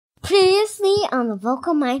MC on the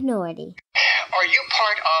vocal minority. Are you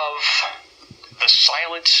part of the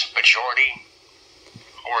silent majority?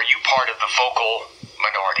 Or are you part of the vocal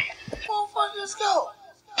minority? Motherfuckers, go.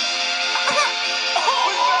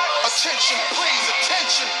 Attention,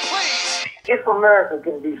 please. If America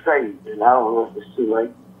can be saved, and I don't know if it's too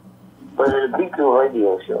late, but it'll be through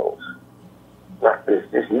radio shows like this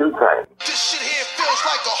new kind. This shit here feels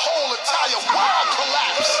like the whole entire world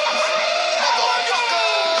collapse.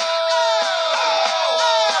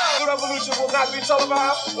 The revolution will not be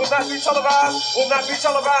televised, will not be televised, will not be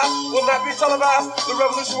televised, will not be televised. The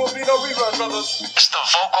revolution will be no rerun, brothers. It's the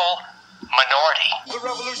vocal minority. The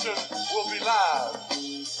revolution will be live.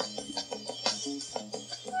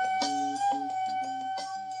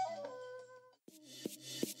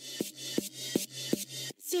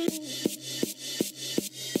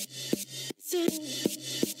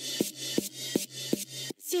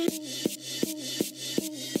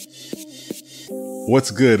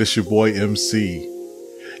 What's good? It's your boy MC.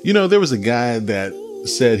 You know, there was a guy that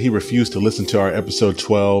said he refused to listen to our episode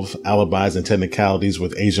 12, Alibis and Technicalities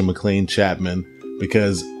with Asia McLean Chapman,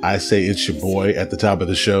 because I say it's your boy at the top of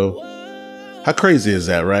the show. How crazy is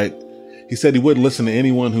that, right? He said he wouldn't listen to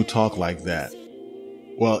anyone who talked like that.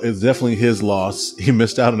 Well, it's definitely his loss. He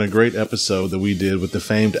missed out on a great episode that we did with the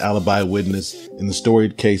famed alibi witness in the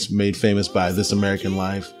storied case made famous by This American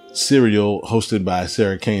Life, Serial, hosted by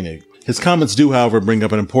Sarah Koenig. His comments do, however, bring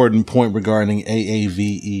up an important point regarding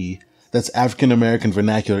AAVE. That's African American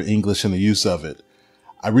Vernacular English and the use of it.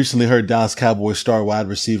 I recently heard Dallas Cowboys star wide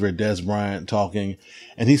receiver Dez Bryant talking,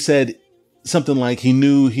 and he said something like he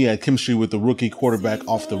knew he had chemistry with the rookie quarterback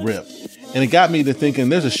off the rip. And it got me to thinking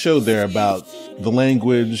there's a show there about the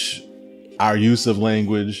language, our use of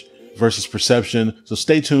language versus perception. So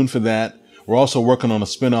stay tuned for that. We're also working on a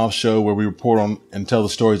spin-off show where we report on and tell the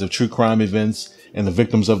stories of true crime events and the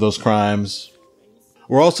victims of those crimes.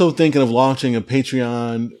 We're also thinking of launching a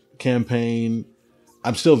Patreon campaign.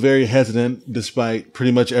 I'm still very hesitant, despite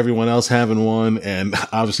pretty much everyone else having one, and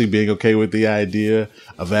obviously being okay with the idea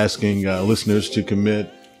of asking listeners to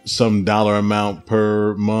commit some dollar amount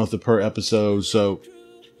per month or per episode. So,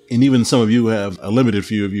 and even some of you have, a limited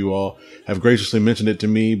few of you all, have graciously mentioned it to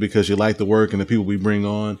me because you like the work and the people we bring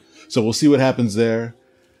on. So we'll see what happens there.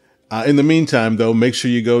 In the meantime, though, make sure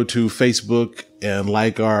you go to Facebook and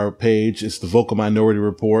like our page. It's the Vocal Minority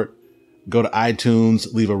Report. Go to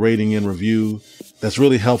iTunes, leave a rating and review. That's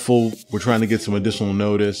really helpful. We're trying to get some additional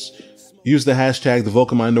notice. Use the hashtag the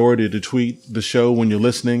Vocal Minority to tweet the show when you're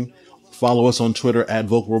listening. Follow us on Twitter at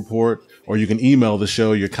Vocal Report, or you can email the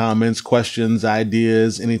show your comments, questions,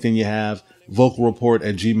 ideas, anything you have,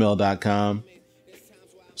 vocalreport@gmail.com.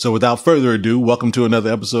 So without further ado, welcome to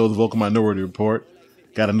another episode of the Vocal Minority Report.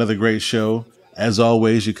 Got another great show. As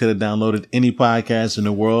always, you could have downloaded any podcast in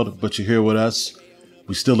the world, but you're here with us.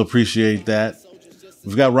 We still appreciate that.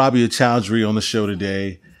 We've got Rabia Chaudry on the show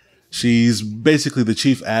today. She's basically the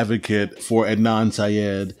chief advocate for Adnan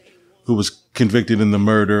Syed, who was convicted in the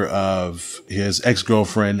murder of his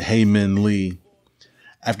ex-girlfriend, Hae Min Lee.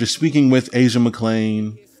 After speaking with Asia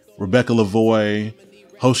McLean, Rebecca Lavoie,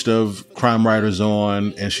 host of Crime Writers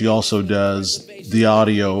On, and she also does the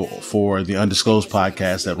audio for the Undisclosed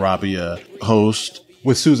podcast that Rabia hosts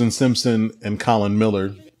with Susan Simpson and Colin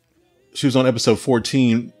Miller. She was on episode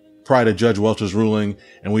 14 prior to Judge Welch's ruling,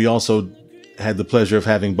 and we also had the pleasure of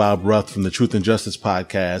having Bob Ruth from the Truth and Justice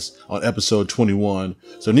podcast on episode 21.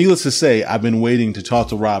 So needless to say, I've been waiting to talk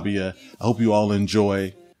to Rabia. I hope you all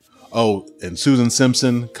enjoy. Oh, and Susan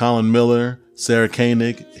Simpson, Colin Miller, Sarah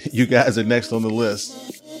Koenig, you guys are next on the list.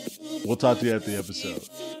 We'll talk to you at the episode.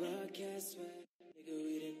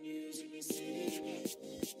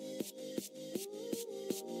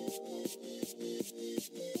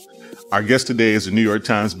 Our guest today is a New York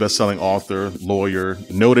Times bestselling author, lawyer,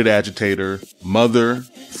 noted agitator, mother,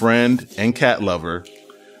 friend, and cat lover.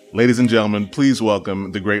 Ladies and gentlemen, please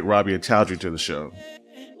welcome the great Rabia Chaudry to the show.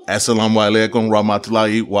 Assalamu alaikum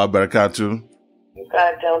rahmatullahi wa barakatuh.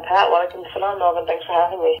 Down pat, walaikum salam, Melvin. Thanks for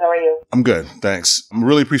having me. How are you? I'm good, thanks. I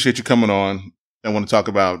really appreciate you coming on. I want to talk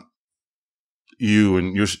about you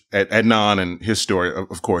and your Adnan and his story,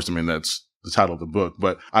 of course. I mean, that's the title of the book.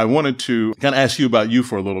 But I wanted to kind of ask you about you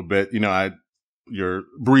for a little bit. You know, your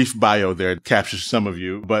brief bio there captures some of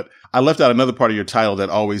you, but I left out another part of your title that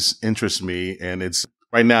always interests me, and it's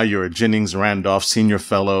right now you're a Jennings Randolph Senior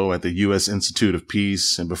Fellow at the U.S. Institute of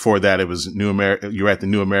Peace. And before that, it was you're at the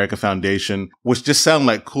New America Foundation, which just sound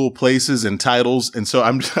like cool places and titles. And so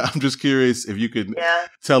I'm just curious if you could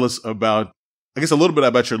tell us about, I guess, a little bit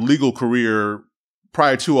about your legal career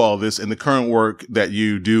prior to all this and the current work that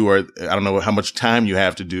you do, or I don't know how much time you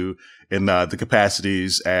have to do in the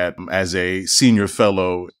capacities as a senior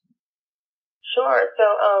fellow? Sure. So,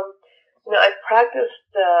 I practiced,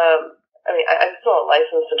 I'm still a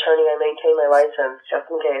licensed attorney. I maintain my license just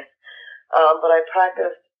in case. But I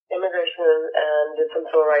practiced immigration and did some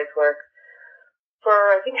civil rights work for,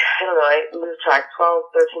 I lose track, 12,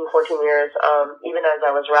 13, 14 years. Even as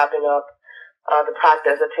I was wrapping up the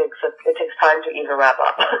practice, it takes time to even wrap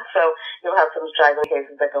up. So you'll have some straggling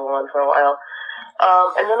cases that go on for a while.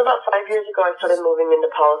 And then about 5 years ago, I started moving into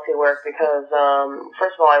policy work because,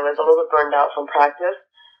 first of all, I was a little bit burned out from practice,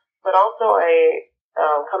 but also I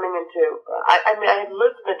had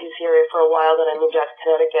lived in the D.C. area for a while, then I moved out to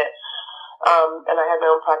Connecticut, and I had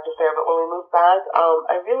my own practice there. But when we moved back,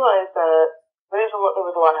 I realized that there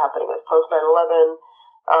was a lot happening. It was post 9/11.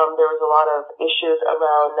 There was a lot of issues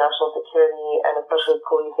around national security and especially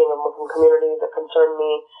policing of Muslim communities that concerned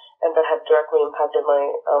me and that had directly impacted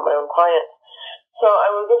my own clients. So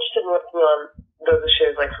I was interested in working on those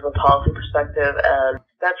issues, like from a policy perspective, and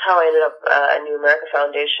that's how I ended up at New America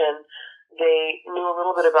Foundation. They knew a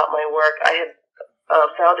little bit about my work. I had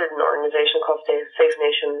founded an organization called Safe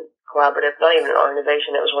Nation Collaborative. Not even an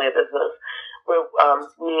organization; it was really a business. Where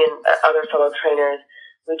me and other fellow trainers,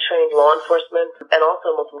 we trained law enforcement and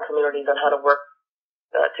also Muslim communities on how to work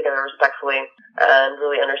together respectfully and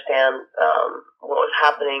really understand what was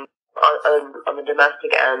happening on the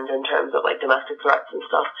domestic end in terms of like domestic threats and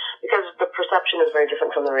stuff, because the perception is very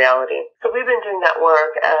different from the reality. So we've been doing that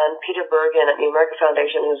work, and Peter Bergen at the American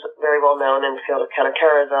Foundation, who's very well known in the field of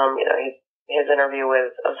counterterrorism, his interview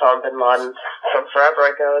with Osama bin Laden from forever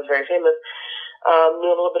ago is very famous,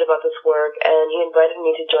 knew a little bit about this work, and he invited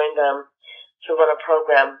me to join them to run a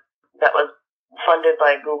program that was funded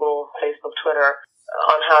by Google, Facebook, Twitter,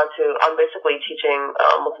 on basically teaching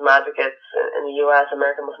Muslim advocates in the U.S.,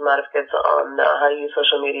 American Muslim advocates, on how to use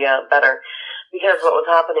social media better. Because what was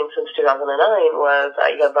happening since 2009 was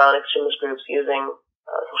you have violent extremist groups using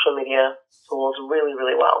social media tools really,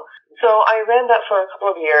 really well. So I ran that for a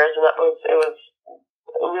couple of years, and it was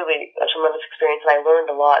really a tremendous experience, and I learned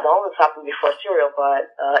a lot. And all this happened before Serial, but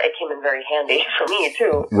it came in very handy for me,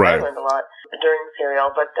 too. Right. I learned a lot during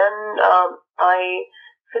Serial. But then I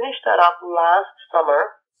finished that up last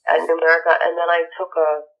summer at New America, and then I took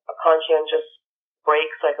a conscientious break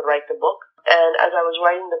so I could write the book. And as I was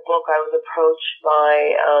writing the book, I was approached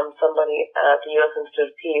by somebody at the U.S. Institute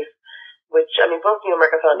of Peace, which, both New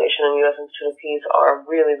America Foundation and U.S. Institute of Peace are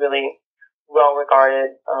really, really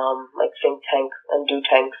well-regarded, like think tanks and do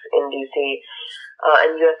tanks in D.C.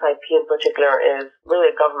 And USIP in particular is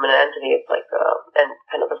really a government entity. It's like and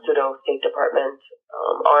kind of a pseudo-State Department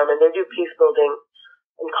arm, and they do peace building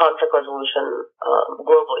and conflict resolution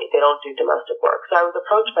globally. They don't do domestic work. So I was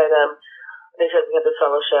approached by them. They said, we have this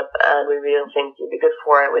fellowship, and we really think you'd be good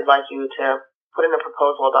for it. We'd like you to put in a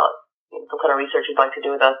proposal about some kind of research you'd like to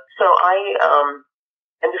do with us. So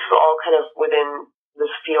and this is all kind of within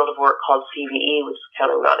this field of work called CVE, which is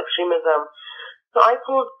countering violent extremism. So I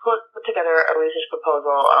put together a research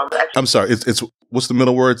proposal. I'm sorry, it's what's the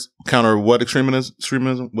middle words? Counter what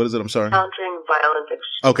extremism? What is it? I'm sorry. Countering violent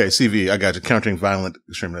extremism. Okay, CVE. I got you. Countering violent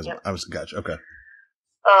extremism. Yep. I got you. Okay.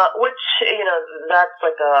 Which, that's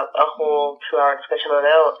like a whole 2-hour discussion on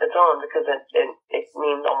its own, because it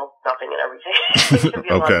means almost nothing and everything. It can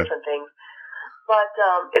be a lot of different things. But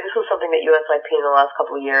this was something that USIP in the last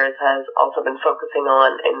couple of years has also been focusing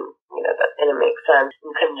on, and it makes sense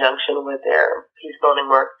in conjunction with their peace building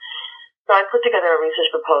work. So I put together a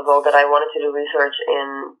research proposal that I wanted to do research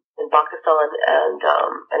in Pakistan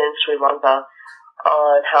and in Sri Lanka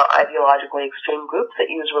on how ideologically extreme groups that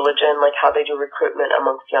use religion, like how they do recruitment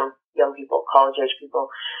amongst young people, college-age people.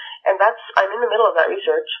 And I'm in the middle of that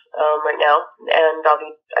research right now, and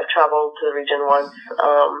I've traveled to the region once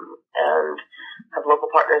and have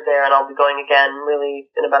local partners there, and I'll be going again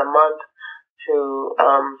really in about a month to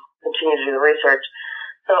continue to do the research.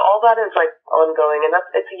 So all that is like ongoing, and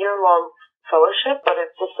it's a year-long fellowship, but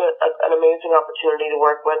it's just an amazing opportunity to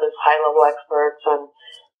work with these high-level experts, and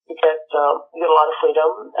you get a lot of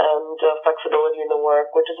freedom and flexibility in the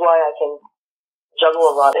work, which is why I can juggle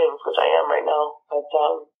a lot of things, which I am right now. But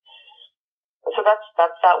so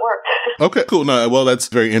that's that work. Okay, cool. No, well, that's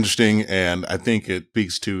very interesting, and I think it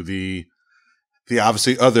speaks to the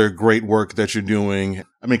obviously other great work that you're doing.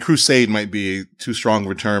 I mean, crusade might be too strong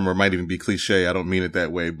of a term, or might even be cliche. I don't mean it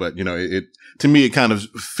that way, but it to me it kind of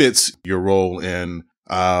fits your role in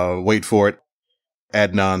wait for it,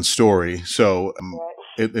 Adnan's story. So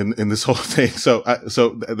in this whole thing, so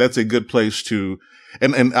that's a good place to,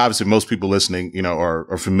 and obviously most people listening,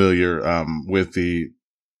 are familiar with the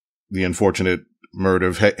unfortunate murder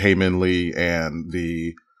of Hae-Min Lee and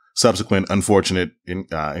the subsequent unfortunate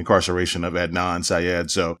incarceration of Adnan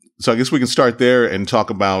Syed. So I guess we can start there and talk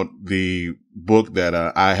about the book that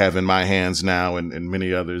I have in my hands now, and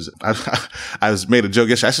many others. I was made a joke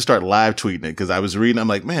yesterday. I should start live tweeting it because I was reading. I'm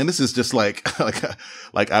like, man, this is just like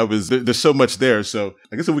I was. There's so much there. So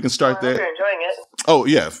I guess if we can start there. You're enjoying it. Oh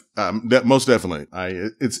yeah, most definitely.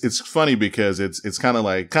 It's funny because it's kind of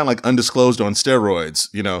like Undisclosed on steroids.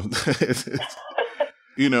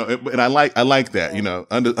 And I like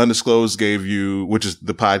that, Undisclosed gave you, which is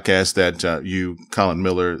the podcast that you, Colin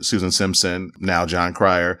Miller, Susan Simpson, now John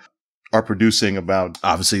Cryer, are producing about,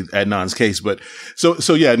 obviously, Adnan's case. But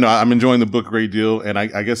so yeah, no, I'm enjoying the book a great deal. And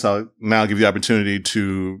I guess I'll now give you the opportunity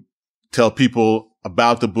to tell people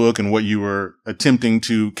about the book and what you were attempting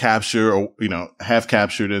to capture or, have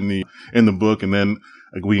captured in the book. And then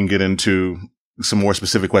we can get into some more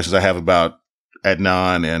specific questions I have about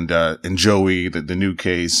Adnan and Joey, the new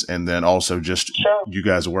case, and then also just you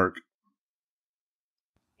guys' work.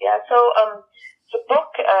 Yeah, so the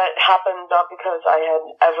book happened not because I had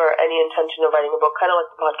ever any intention of writing a book, kind of like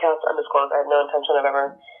the podcast Undisclosed. I had no intention of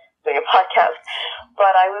ever doing a podcast.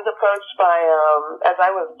 But I was approached by, as I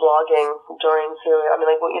was blogging during Serial,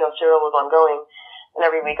 Serial was ongoing, and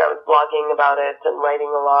every week I was blogging about it and writing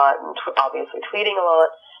a lot and obviously tweeting a lot.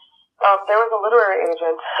 There was a literary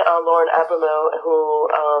agent, Lauren Abramo, who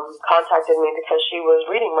contacted me because she was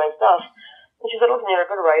reading my stuff. And she said, listen, you're a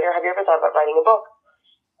good writer. Have you ever thought about writing a book?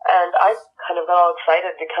 And I kind of got all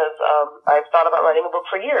excited because I've thought about writing a book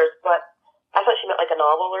for years, but I thought she meant like a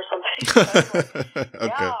novel or something. Okay.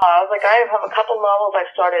 Yeah, I was like, I have a couple novels I've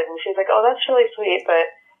started. And she's like, oh, that's really sweet, but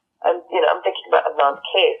I'm thinking about Adnan's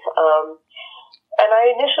case. And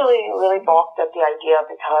I initially really balked at the idea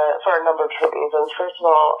for a number of different reasons. First of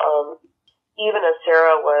all, even as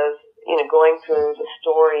Sarah was, going through the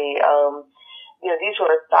story, these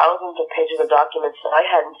were thousands of pages of documents that I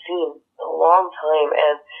hadn't seen in a long time.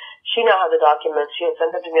 And she now had the documents. She had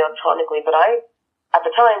sent them to me electronically. But I, at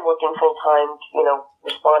the time, working full-time,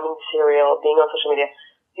 responding to Serial, being on social media,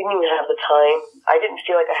 didn't even have the time. I didn't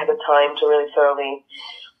feel like I had the time to really thoroughly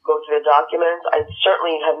go through the documents. I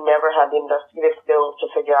certainly had never had the investigative skills to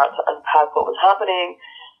figure out, to unpack what was happening.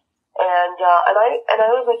 And I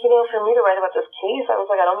was like, for me to write about this case, I was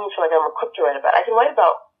like, I don't even feel like I'm equipped to write about it. I can write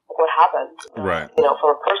about what happened, right?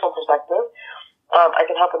 From a personal perspective. I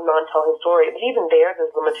can help Adnan tell his story. But even there's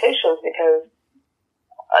limitations because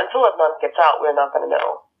until Adnan gets out, we're not going to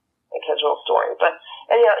know like his real story. But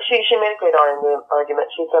anyhow, she made a great argument.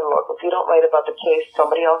 She said, look, if you don't write about the case,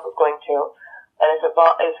 somebody else is going to. And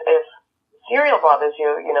if Serial bothers you,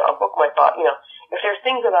 a book might bother, if there's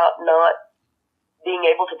things about not being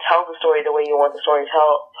able to tell the story the way you want the story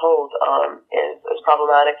told is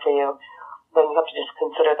problematic for you, then you have to just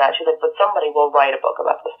consider that. She's like, but somebody will write a book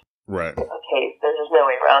about this case. There's just no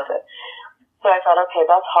way around it. So I thought, okay,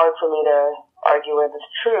 that's hard for me to argue with. It's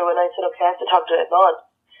true. And I said, okay, I have to talk to Adnan.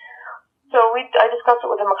 So I discussed it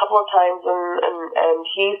with him a couple of times, and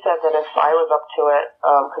he said that if I was up to it,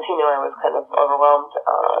 because he knew I was kind of overwhelmed,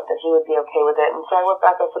 that he would be okay with it. And so I went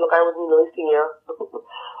back and said, look, I would need at least a year.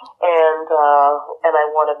 and I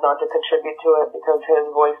wanted not to contribute to it because his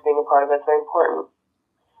voice being a part of it is very important.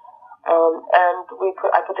 And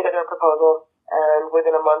I put together a proposal, and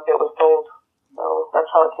within a month it was sold. So that's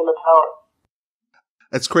how it came about.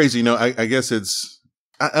 That's crazy. I guess it's,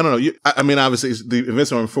 I don't know. Obviously the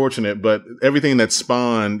events are unfortunate, but everything that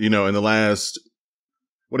spawned, in the last,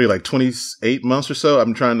 28 months or so?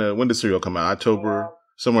 I'm trying to, when did Serial come out? October,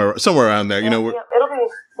 somewhere around there,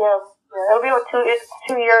 It'll be about 2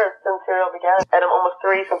 years since Serial began, and almost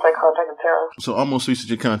 3 since I contacted Sarah. So almost 3 since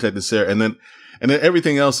you contacted Sarah. And then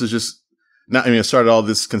everything else is just, it started all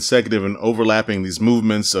this consecutive and overlapping these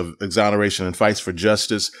movements of exoneration and fights for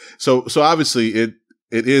justice. So obviously it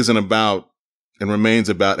isn't about, and remains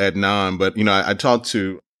about Adnan. But, I talked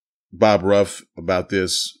to Bob Ruff about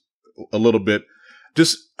this a little bit.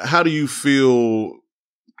 Just how do you feel,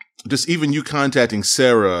 just even you contacting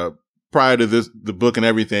Sarah prior to the book and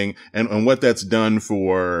everything, and what that's done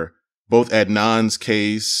for both Adnan's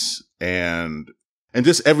case and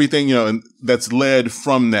just everything, and that's led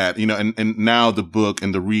from that, and now the book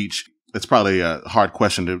and the reach. It's probably a hard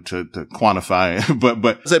question to quantify,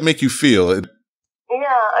 but does that make you feel? Yeah,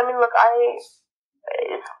 look,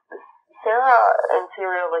 Sarah and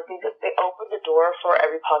Serial, they opened the door for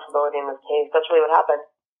every possibility in this case. That's really what happened.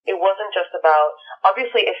 It wasn't just about,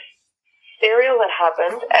 obviously, if Serial had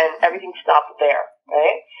happened and everything stopped there,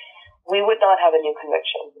 right? We would not have a new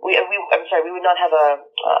conviction. We would not have a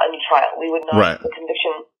new trial. We would not, the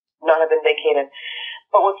conviction not have been vacated.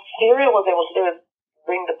 But what Serial was able to do is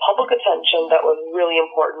bring the public attention that was really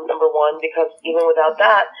important, number one, because even without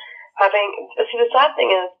that, the sad thing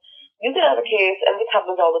is, you can have a case, and this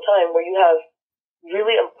happens all the time, where you have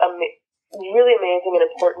really amazing and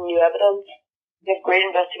important new evidence. You have great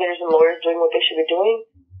investigators and lawyers doing what they should be doing,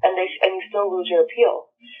 and you still lose your appeal.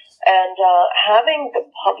 And having the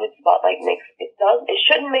public spotlight it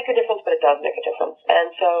shouldn't make a difference, but it does make a difference.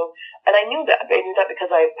 And I knew that. I knew that because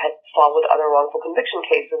I had followed other wrongful conviction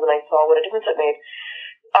cases, and I saw what a difference it made.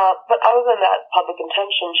 But other than that public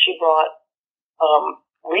intention, she brought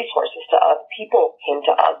resources to us. People came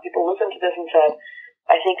to us. People listened to this and said,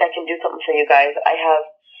 I think I can do something for you guys. I have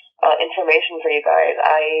information for you guys.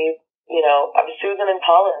 Susan and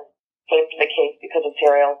Colin came to the case because of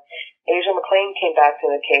Serial. Asia McClain came back to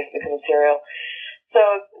the case because of Serial. So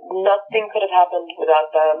nothing could have happened without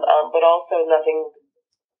them, but also nothing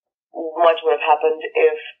much would have happened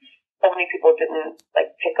if so many people didn't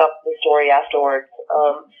pick up the story afterwards.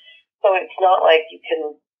 So it's not like you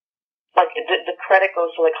can the credit goes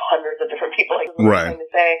to hundreds of different people. Right. To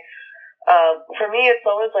say. For me, it's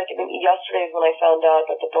always yesterday is when I found out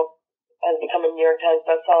that the book has become a New York Times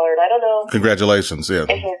bestseller, and I don't know. Congratulations! Yeah.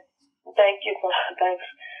 Thank you. Thanks.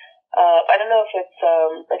 I don't know if it's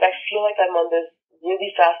I feel like I'm on this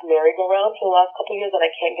really fast merry-go-round for the last couple of years that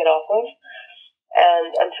I can't get off of,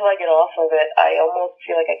 and until I get off of it, I almost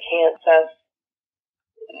feel like I can't assess.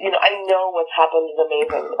 I know what's happened is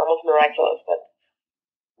amazing, almost miraculous, but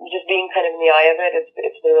just being kind of in the eye of it,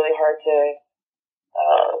 it's been really hard to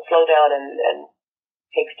slow down and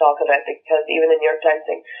take stock of it, because even the New York Times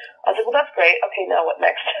thing, I was like, well, that's great. Okay, now what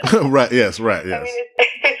next? Right. Yes. Right. Yes. I mean,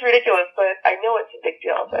 it's ridiculous, but I know it's a big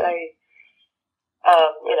deal. But I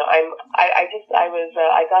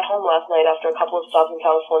got home last night after a couple of stops in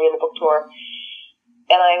California in the book tour,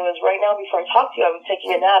 and I was right now before I talked to you, I was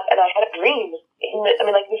taking a nap, and I had a dream.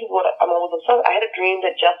 This is what I'm always obsessed with. I had a dream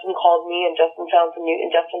that Justin called me, and Justin found some new,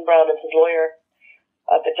 and Justin Brown is his lawyer,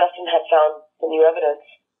 that Justin had found some new evidence.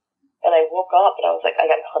 And I woke up and I was like, I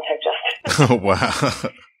gotta contact Justin. Oh, wow.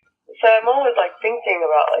 So I'm always thinking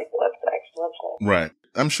about what's next. Right.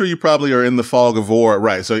 I'm sure you probably are in the fog of war.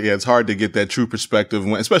 Right. So yeah, it's hard to get that true perspective,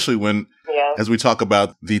 especially when, as we talk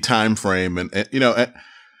about the time frame and the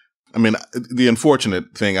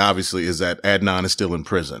unfortunate thing obviously is that Adnan is still in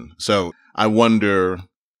prison. So I wonder,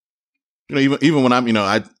 even when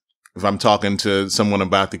if I'm talking to someone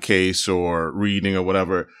about the case or reading or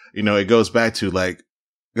whatever, it goes back to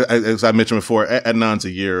as I mentioned before, Adnan's a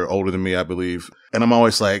year older than me, I believe. And I'm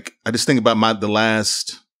always I just think about the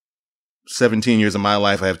last 17 years of my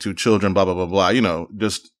life. I have 2 children, blah, blah, blah, blah,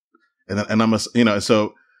 and I'm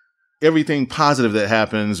so everything positive that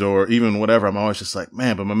happens or even whatever, I'm always just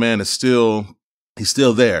man, but my man is he's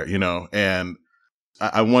still there, and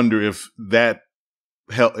I wonder if that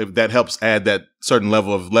helps add that certain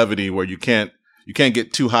level of levity where you can't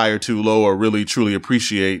get too high or too low or really truly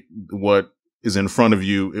appreciate what is in front of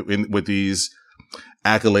you with these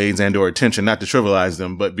accolades and or attention, not to trivialize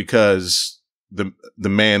them, but because the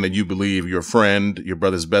man that you believe, your friend, your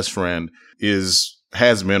brother's best friend,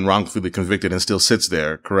 has been wrongfully convicted and still sits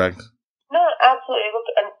there, correct? No, absolutely. Look,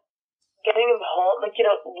 and getting him home,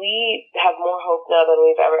 we have more hope now than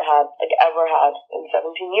we've ever had in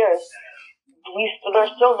 17 years.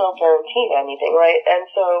 There's still no guarantee to anything, right? And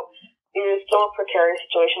so it is still a precarious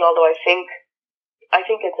situation, although I think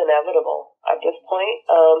it's inevitable at this point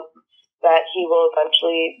that he will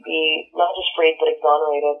eventually be not just freed but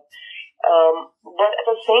exonerated. But at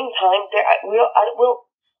the same time, I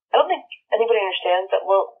don't think anybody understands that.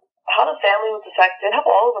 Well, how the family was affected, how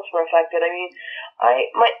all of us were affected. I mean,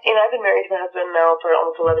 I've been married to my husband now for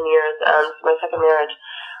almost 11 years, and my second marriage.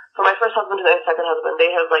 For my first husband to my second husband,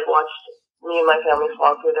 they have watched me and my family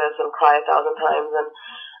slog through this and cry 1,000 times, and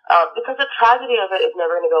because the tragedy of it is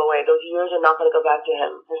never going to go away. Those years are not going to go back to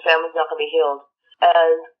him. His family's not going to be healed.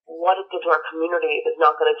 And what it did to our community is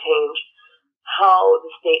not going to change how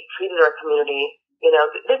the state treated our community.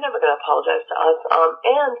 They're never going to apologize to us.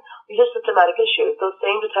 And these are systematic issues. Those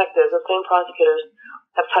same detectives, those same prosecutors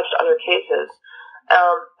have touched other cases.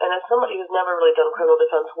 And as somebody who's never really done criminal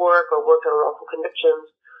defense work or worked on wrongful convictions,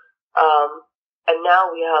 and now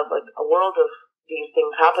we have a world of these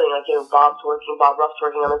things happening, Bob Ruff's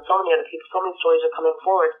working on it, so many other people, so many stories are coming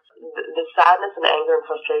forward. The sadness and anger and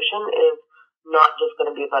frustration is not just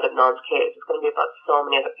going to be about Adnan's case. It's going to be about so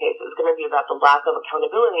many other cases. It's going to be about the lack of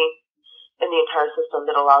accountability in the entire system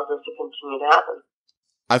that allows this to continue to happen.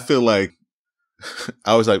 I feel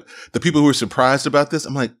I was the people who were surprised about this,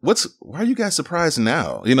 I'm why are you guys surprised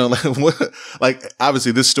now?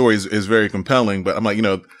 Obviously this story is very compelling, but I'm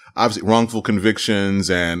obviously wrongful convictions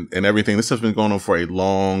and everything. This has been going on for a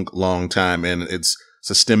long, long time. And it's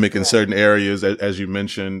systemic in certain areas, as you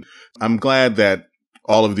mentioned. I'm glad that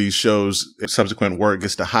all of these shows, subsequent work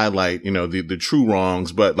gets to highlight, the true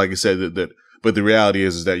wrongs. But like I said, but the reality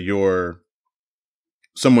is that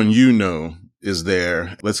someone is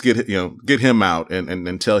there. Let's get him out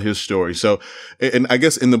and tell his story. So, and I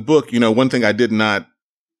guess in the book, one thing I did not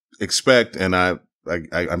expect, and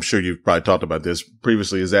I'm sure you've probably talked about this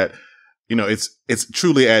previously, is that, it's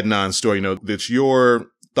truly Adnan's story. That's your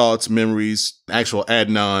thoughts, memories, actual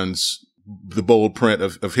Adnan's, the bold print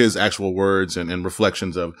of his actual words and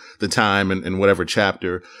reflections of the time and whatever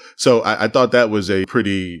chapter. So I thought that was a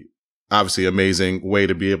pretty obviously amazing way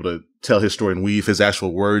to be able to tell his story and weave his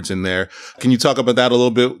actual words in there. Can you talk about that a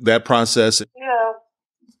little bit, that process? Yeah.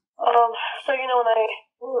 So, when I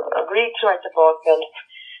agreed to write the book, and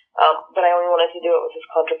but I only wanted to do it with his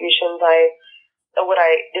contributions, what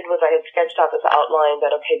I did was I had sketched out this outline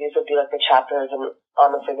that, okay, these would be like the chapters, and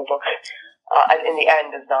honestly the book in the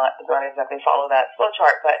end does not exactly follow that flow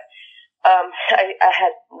chart, but I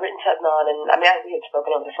had written to Adnan, and I mean, as we had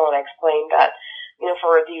spoken over the phone, I explained that,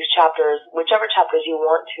 for these chapters, whichever chapters you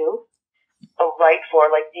want to write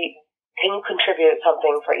for, can you contribute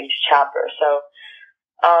something for each chapter? So,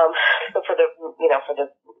 so for the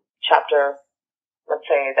chapter, let's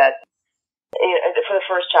say that, for the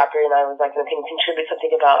first chapter, I was like, can you contribute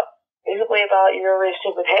something basically about your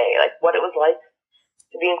relationship with Hay, like what it was like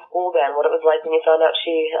to be in school then, what it was like when you found out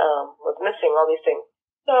she was missing, all these things.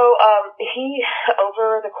 So he,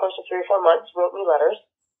 over the course of 3 or 4 months, wrote me letters,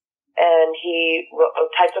 and he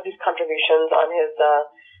typed up his contributions on his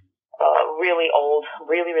really old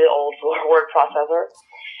word processor.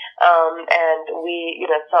 And we,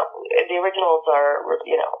 the originals are,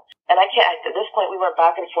 and I can't, at this point we went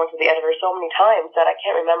back and forth with the editor so many times that I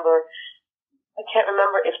can't remember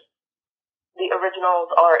if the originals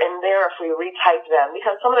are in there, if we retyped them,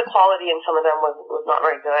 because some of the quality in some of them was not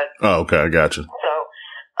very good. Oh, okay, I gotcha. So,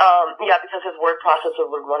 because his word processor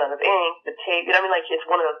would run out of ink, the tape, it's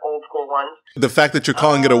one of those old school ones. The fact that you're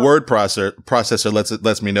calling it a word processor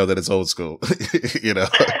lets me know that it's old school,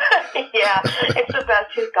 Yeah, it's the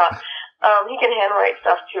best he's got. He can handwrite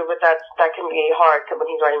stuff too, but that can be hard when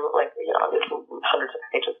he's writing obviously hundreds of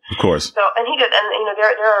pages. Of course. So, and he did, and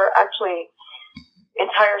there are actually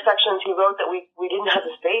entire sections he wrote that we didn't have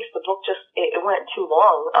the space. The book just it went too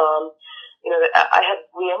long. We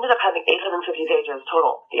ended up having 850 pages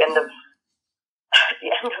total. The end of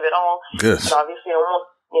it all. Good. And obviously, almost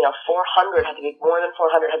 400 had to be more than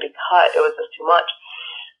 400 had to be cut. It was just too much.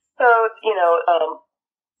 So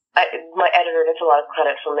my editor gets a lot of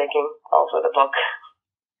credit for making also the book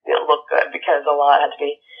look good, because a lot had to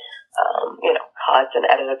be cut and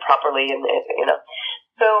edited properly, and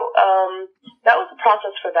So that was the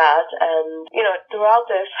process for that, and throughout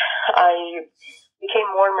this, I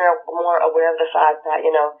became more and more aware of the fact that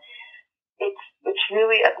it's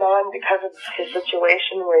really Adnan, because of his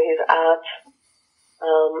situation where he's at.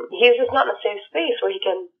 He's just not in a safe space where he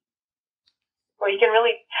can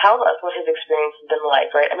really tell us what his experience has been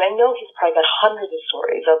like, right? I mean, I know he's probably got hundreds of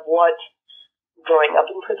stories of what growing up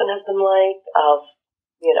in prison has been like, of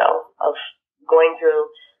going through,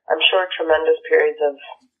 I'm sure, tremendous periods of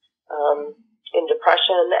in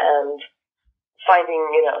depression and finding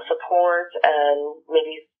support and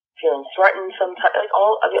maybe feeling threatened sometimes.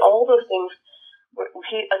 All those things.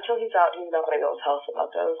 Until he's out, he's not going to be able to tell us about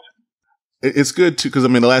those. It's good too, because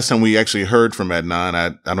the last time we actually heard from Adnan, I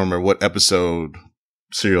don't remember what episode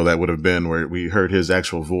serial that would have been where we heard his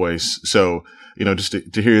actual voice. So just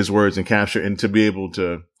to hear his words and capture, and to be able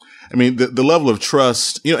to, the level of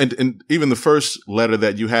trust, and even the first letter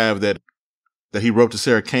that you have that he wrote to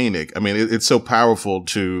Sarah Koenig. It's so powerful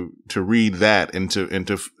to read that and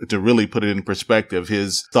to really put it in perspective,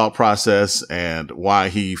 his thought process and why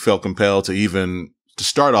he felt compelled to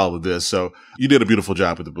start all of this. So you did a beautiful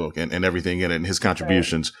job with the book and everything in it and his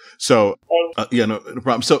contributions. So, no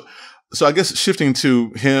problem. So I guess shifting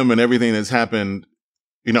to him and everything that's happened,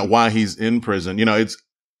 why he's in prison, it's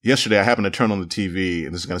yesterday I happened to turn on the TV,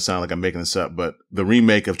 and this is going to sound like I'm making this up, but the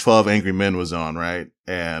remake of 12 Angry Men was on, right?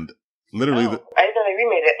 And literally, I didn't know they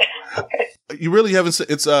remade it. You really haven't.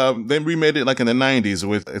 It's they remade it like in the 90s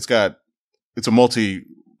it's a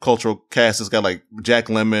multicultural cast. It's got like Jack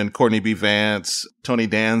Lemmon, Courtney B. Vance, Tony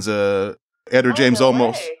Danza, Edward James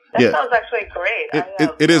Olmos. That sounds actually great.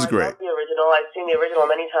 It is great. I love the original. I've seen the original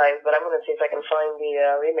many times, but I'm going to see if I can find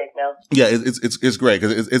the remake now. Yeah, it's great,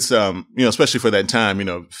 because it's especially for that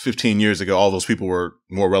time, 15 years ago, all those people were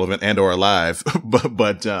more relevant and or alive,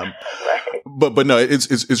 but no,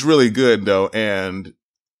 it's really good though.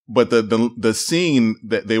 But the scene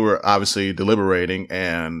that they were obviously deliberating,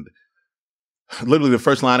 and literally the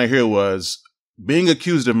first line I hear was, being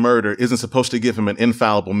accused of murder isn't supposed to give him an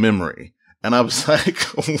infallible memory. And I was like,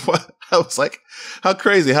 what? I was like, how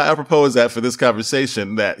crazy, how apropos is that for this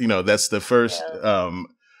conversation that, that's the first,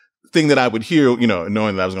 thing that I would hear,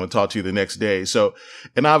 knowing that I was going to talk to you the next day. So,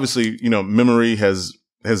 and obviously, memory has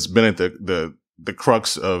been at the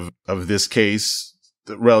crux of this case,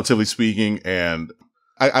 relatively speaking. And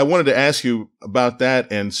I wanted to ask you about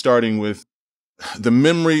that, and starting with the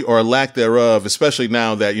memory or lack thereof, especially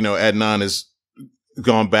now that, Adnan has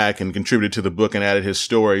gone back and contributed to the book and added his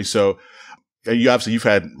story. So you've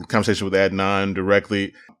had conversation with Adnan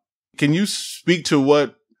directly. Can you speak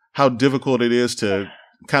to how difficult it is to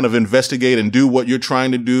kind of investigate and do what you're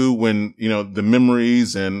trying to do when, the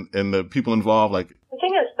memories and the people involved, like...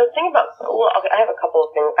 The thing about, okay, I have a couple of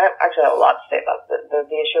things. I actually have a lot to say about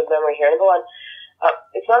the issue of memory here. Number one,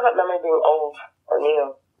 it's not about memory being old or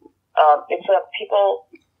new. It's that people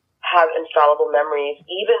have infallible memories,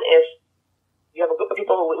 even if you have a group of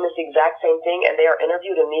people who witness the exact same thing and they are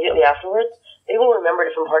interviewed immediately afterwards, they will remember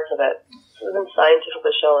different parts of it. This has been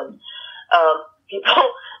scientifically shown. People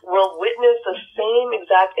will witness the same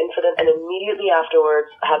exact incident and immediately afterwards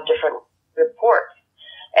have different reports.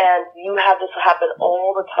 And you have this happen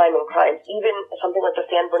all the time in crimes, even something like the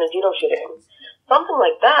San Bernardino shooting. Something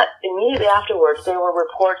like that, immediately afterwards, there were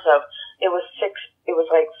reports of, it was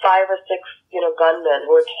like 5 or 6, gunmen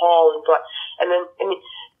who were tall and broad. And then,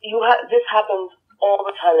 this happens all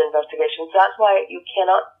the time in investigations. That's why you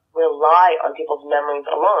cannot rely on people's memories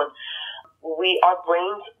alone. Our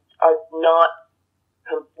brains are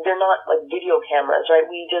they're not like video cameras, right?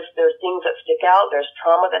 There's things that stick out, there's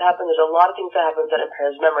trauma that happens, there's a lot of things that happen that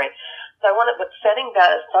impairs memory. So but setting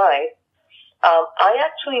that aside, I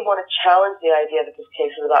actually want to challenge the idea that this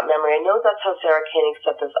case is about memory. I know that's how Sarah Koenig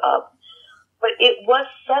set this up, but it was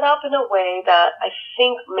set up in a way that I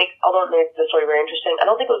think although it makes the story very interesting, I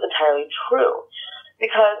don't think it was entirely true.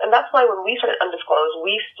 And that's why when we started Undisclosed,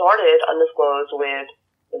 we started Undisclosed with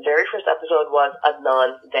the very first episode was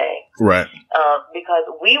Adnan's day. Right. Because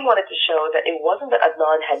we wanted to show that it wasn't that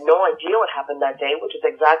Adnan had no idea what happened that day, which is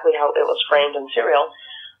exactly how it was framed in Serial.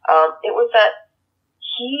 It was that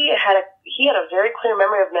he had a very clear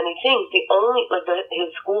memory of many things. His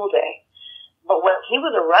school day. But when he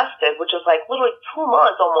was arrested, which was like literally 2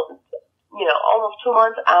 months, almost 2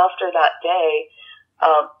 months after that day,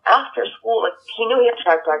 after school, like he knew he had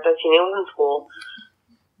track practice, he knew he was in school.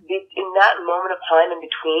 In that moment of time in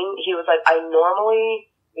between, he was like, I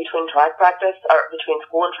normally, between track practice, or between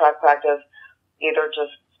school and track practice, either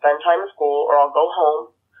just spend time in school or I'll go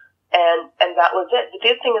home. And that was it. The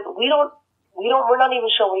big thing is we're not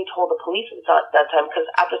even sure what he told the police at that time, because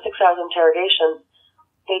after 6 hours of interrogation,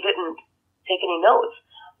 they didn't take any notes.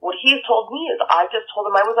 What he told me is, I just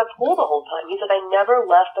told him I was at school the whole time. He said, I never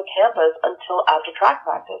left the campus until after track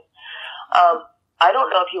practice. I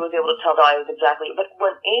don't know if he was able to tell the audience exactly, but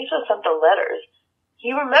when Asia sent the letters,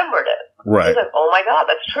 he remembered it. Right. He was like, oh my God,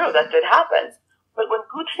 that's true, that did happen. But when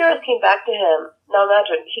Gutierrez came back to him, now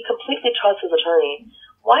imagine, he completely trusts his attorney.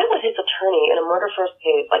 Why would his attorney, in a murder first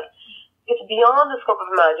case, it's beyond the scope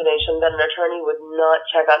of imagination that an attorney would not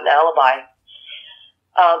check out an alibi.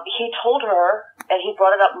 He told her, and he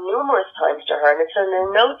brought it up numerous times to her, and it's in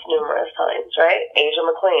their notes numerous times, right? Asia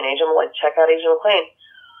McClain, check out Asia McClain.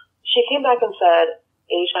 She came back and said,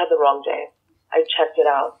 Asia had the wrong day. I checked it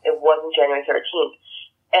out. It wasn't January 13th.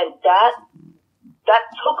 And that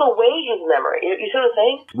took away his memory. You see what I'm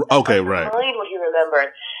saying? Okay, right. Mind what he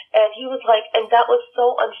remembered. And he was like, and that was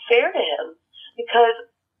so unfair to him, because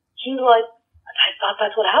he was like, I thought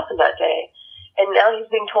that's what happened that day. And now he's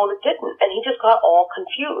being told it didn't. And he just got all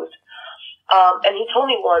confused. And he told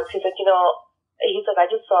me once, he's like, I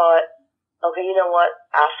just saw it. Okay, you know what?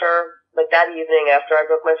 After that evening, after I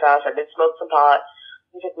broke my fast, I did smoke some pot.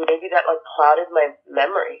 He's like, maybe that clouded my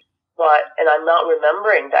memory. And I'm not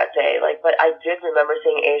remembering that day. But I did remember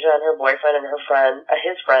seeing Asia and her boyfriend and his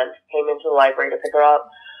friend came into the library to pick her up.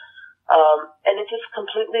 And it just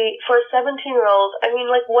completely, for a 17-year-old,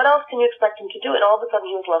 what else can you expect him to do? And all of a sudden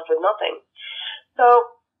he was left with nothing. So,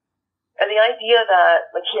 and the idea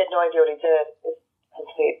that, he had no idea what he did is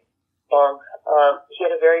complete bunk. He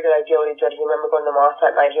had a very good idea what he did. He remembered going to mosque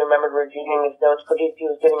that night. He remembered reviewing his notes because he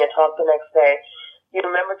was giving a talk the next day. He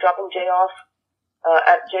remembered dropping Jay off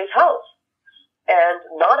at Jay's house.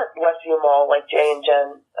 And not at Westview Mall like Jay and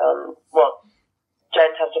Jen,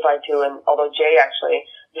 Jen testified to, and although Jay actually,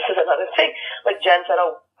 this is another thing, Jen said,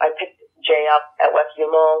 I picked Jay up at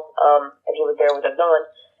Westview Mall, and he was there with Adnan,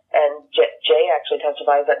 and Jay actually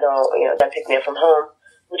testifies that Jen picked me up from home,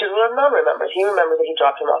 which is what Adnan remembers. He remembers that he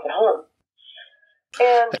dropped him off at home.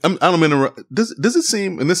 And I don't mean to, does it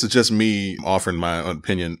seem, and this is just me offering my own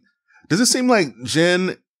opinion, Does it seem like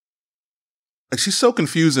Jen, like she's so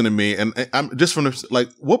confusing to me, and I'm just from the, like,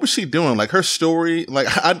 what was she doing? Like her story, like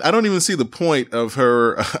I don't even see the point of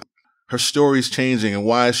her her stories changing and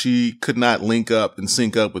why she could not link up and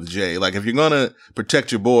sync up with Jay. Like if you're gonna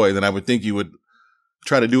protect your boy, then I would think you would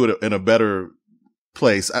try to do it in a better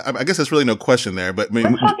place. I guess there's really no question there. But I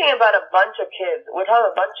mean, we're talking about a bunch of kids. We're talking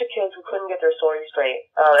about a bunch of kids who couldn't get their story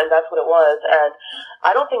straight, and that's what it was. And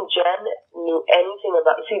I don't think Jen knew anything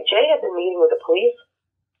about. See, Jay had been meeting with the police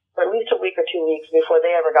for at least a week or 2 weeks before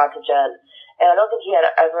they ever got to Jen. And I don't think he had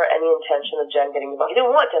ever any intention of Jen getting involved. He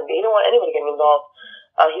didn't want Jen. He didn't want anybody getting involved.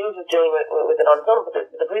 He was just dealing with it on his own. But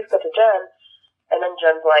the police got to Jen, and then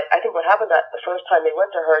Jen's like, I think what happened that the first time they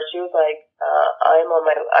went to her, she was like,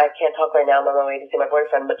 I can't talk right now. I'm on my way to see my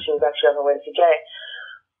boyfriend. But she was actually on her way to see Jay.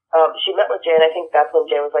 She met with Jay, and I think that's when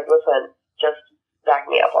Jay was like, listen, just back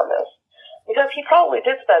me up on this. Because he probably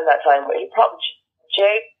did spend that time.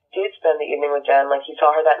 Jay did spend the evening with Jen. Like, he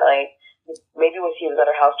saw her that night. Maybe he was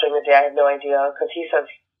at her house during the day. I have no idea. Because he says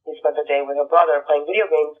he spent the day with her brother playing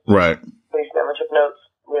video games. right. Police never took notes.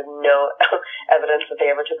 We have no evidence that they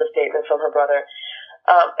ever took a statement from her brother.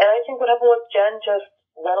 And I think what happened was Jen just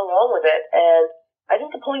went along with it. And I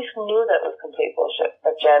think the police knew that was complete bullshit.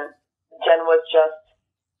 That Jen was just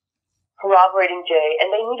corroborating Jay.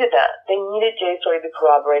 And they needed that. They needed Jay's story to be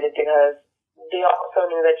corroborated because they also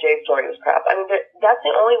knew that Jay's story was crap. I mean, that's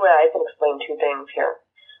the only way I can explain two things here.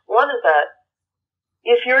 One is that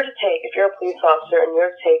if you're a police officer and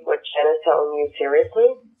you're to take what Jen is telling you seriously,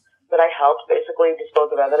 that I helped basically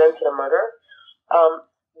dispose of evidence in a murder,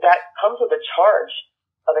 that comes with a charge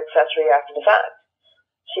of accessory after the fact.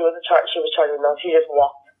 She was charged with no, she just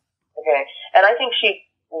walked. Okay? And I think she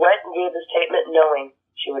went and gave the statement knowing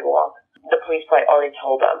she would walk. The police probably already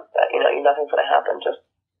told them that, nothing's going to happen, just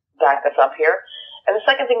back us up here. And the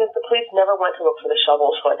second thing is the police never went to look for the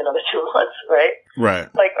shovels for like another 2 months, right? Right.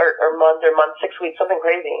 Like, or month, 6 weeks, something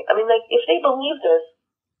crazy. I mean, like, if they believed this,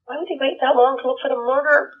 why would they wait that long to look for the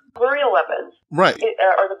burial weapons? Right.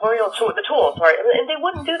 Or the the tools, sorry. And they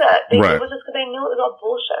wouldn't do that. Right. It was just because they knew it was all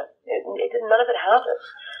bullshit. None of it happened.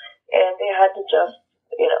 And they had to just,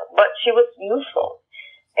 but she was useful.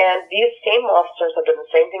 And these same officers have done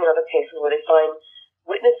the same thing in other cases where they find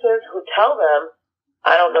witnesses who tell them,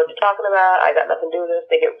 I don't know what you're talking about. I got nothing to do with this.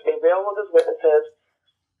 They rail with those witnesses,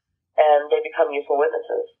 and they become useful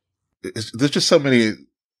witnesses. There's just so many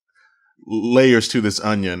layers to this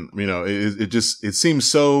onion. It seems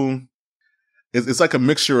so. It's like a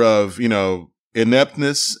mixture of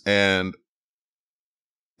ineptness and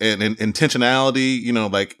intentionality.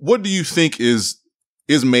 Like what do you think is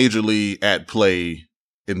majorly at play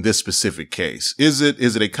in this specific case? Is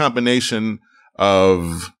it a combination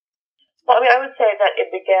of? Well, I would say that it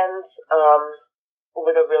begins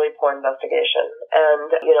with a really poor investigation.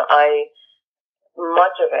 And,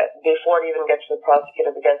 much of it, before it even gets to the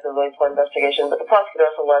prosecutor, begins with a really poor investigation. But the prosecutor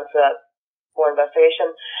also learns that poor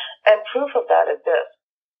investigation. And proof of that is this,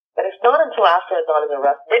 that it's not until after Adnan is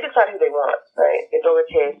arrested, they decide who they want, right? They build a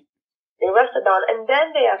case, they arrest Adnan, and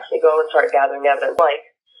then they actually go and start gathering evidence, like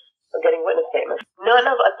getting witness statements. None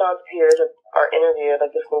of Adnan's peers are interviewed,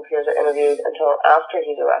 like the school peers are interviewed, until after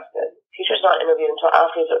he's arrested. Teachers not interviewed until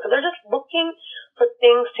after he's arrested, because they're just looking for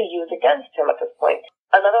things to use against him at this point.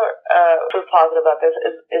 Another proof positive about this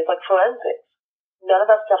is like forensics. None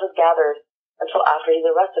of that stuff is gathered until after he's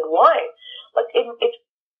arrested. Why? Like, it's,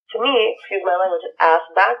 to me, excuse my language, ass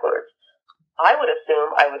backwards. I would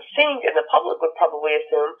think, and the public would probably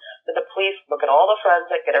assume, that the police look at all the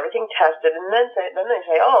forensic, get everything tested, and then they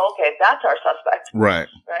say, oh, okay, that's our suspect.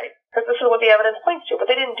 Right. Right? Because this is what the evidence points to.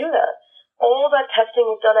 But they didn't do that. All that testing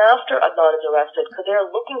was done after Adnan is arrested because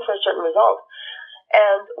they're looking for a certain result.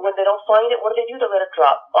 And when they don't find it, what do? They let it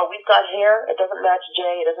drop. Oh, we've got hair. It doesn't match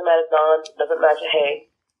Jay. It doesn't match Adnan. It doesn't match Hay.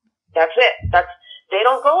 That's it. They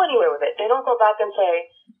don't go anywhere with it. They don't go back and say,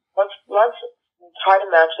 let's try to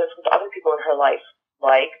match this with other people in her life,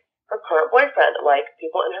 like her current boyfriend, like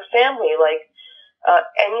people in her family, like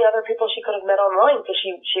any other people she could have met online because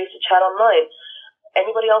she used to chat online.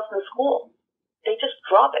 Anybody else in the school. They just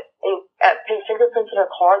drop it. Putting fingerprints in her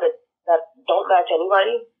car that don't match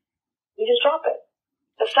anybody, you just drop it.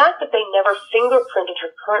 The fact that they never fingerprinted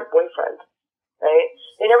her current boyfriend, right?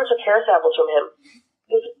 They never took hair samples from him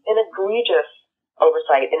is an egregious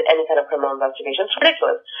oversight in any kind of criminal investigation. It's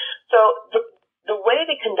ridiculous. So the way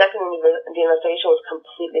they conducted the investigation was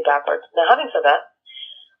completely backwards. Now, having said that,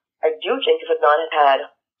 I do think if Adnan had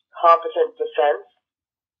competent defense,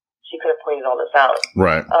 she could have pointed all this out.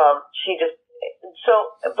 Right.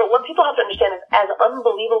 But what people have to understand is, as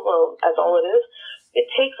unbelievable as all it is, it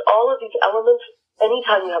takes all of these elements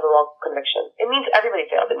anytime you have a wrong conviction. It means everybody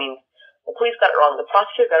failed. It means The police got it wrong. The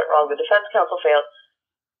prosecutor got it wrong. The defense counsel failed.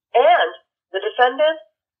 And the defendant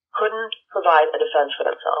couldn't provide a defense for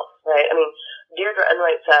themselves, right? I mean, Deirdre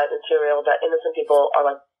Enright said in Serial that innocent people are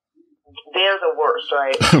like, they're the worst,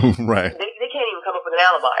 right? Right. They can't even come up with an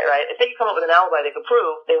alibi, right? If they could come up with an alibi they could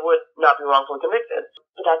prove, they would not be wrongfully convicted.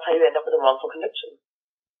 But that's how you end up with a wrongful conviction.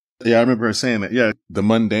 Yeah, I remember her saying that. Yeah, the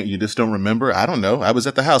mundane, you just don't remember. I don't know. I was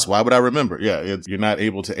at the house. Why would I remember? Yeah, you're not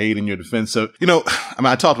able to aid in your defense. So,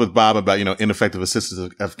 I talked with Bob about, ineffective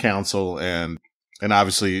assistance of counsel and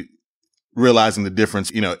obviously realizing the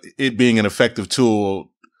difference, it being an effective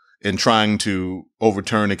tool in trying to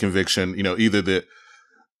overturn a conviction, either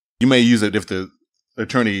you may use it if the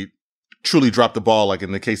attorney truly dropped the ball, like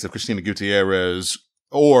in the case of Christina Gutierrez,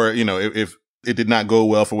 or, if it did not go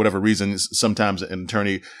well for whatever reason, sometimes an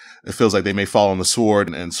attorney feels like they may fall on the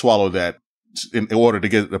sword and swallow that in order to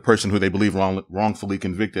get the person who they believe wrongfully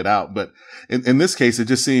convicted out. But in this case, it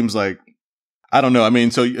just seems like, I don't know.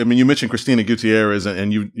 You mentioned Christina Gutierrez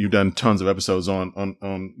and you've done tons of episodes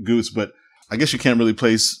on Goose, but I guess you can't really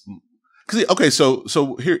place,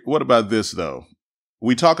 so here, what about this though?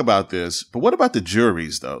 We talk about this, but what about the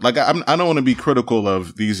juries though? Like, I don't want to be critical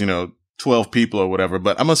of these, 12 people or whatever,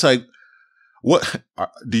 but I'm going to say, what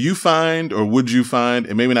do you find, or would you find,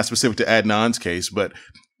 and maybe not specific to Adnan's case, but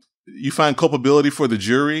you find culpability for the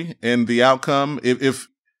jury and the outcome if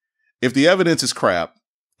the evidence is crap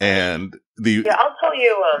and I'll tell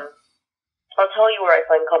you where I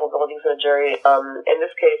find culpability for the jury. In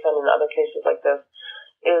this case and in other cases like this,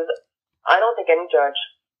 is I don't think any judge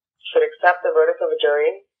should accept the verdict of a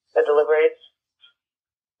jury that deliberates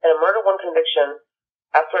in a murder one conviction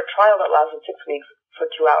after a trial that lasted 6 weeks for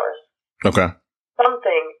 2 hours. Okay.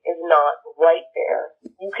 Something is not right there.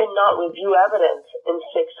 You cannot review evidence in 6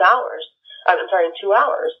 hours. In 2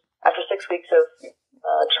 hours after 6 weeks of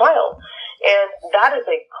trial. And that is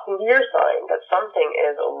a clear sign that something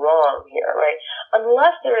is wrong here, right?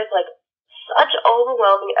 Unless there is like such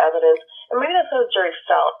overwhelming evidence, and maybe that's how the jury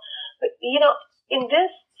felt. But, in this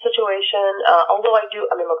situation, although I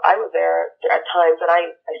was there at times, and I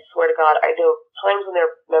swear to God, I know times when there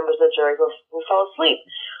are members of the jury who fell asleep.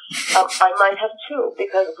 I might have too,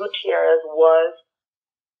 because Gutierrez was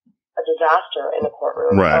a disaster in the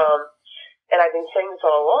courtroom. Right. And I've been saying this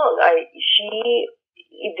all along. There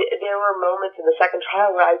were moments in the second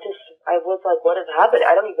trial where I was like, what is happening?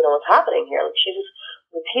 I don't even know what's happening here. Like, she's just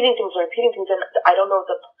repeating things, and I don't know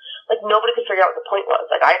nobody could figure out what the point was.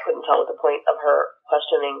 Like, I couldn't tell what the point of her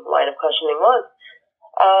line of questioning was.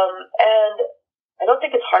 And I don't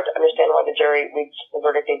think it's hard to understand why the jury reached the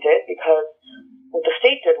verdict they did, because what the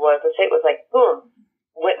state did was, the state was like, boom,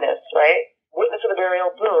 witness, right? Witness of the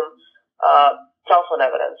burial, boom, cell phone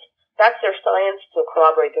evidence. That's their science to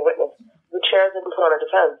corroborate the witness. Gutierrez didn't put on her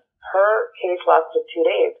defense. Her case lasted 2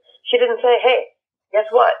 days. She didn't say, hey, guess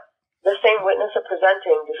what? The same witness are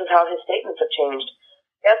presenting, this is how his statements have changed.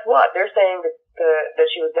 Guess what? They're saying that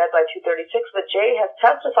she was dead by 2:36, but Jay has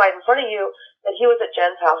testified in front of you that he was at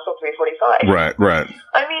Jen's house till 3:45. Right.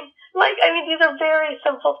 I mean, these are very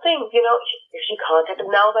simple things, if she contacted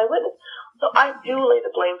an alibi witness. So I do lay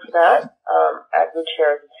the blame for that at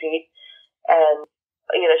Gutierrez's feet. And,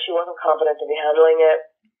 she wasn't competent to be handling it.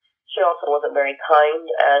 She also wasn't very kind.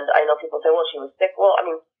 And I know people say, well, she was sick. Well,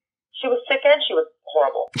 she was sick and she was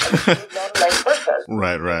horrible. She was not a nice person.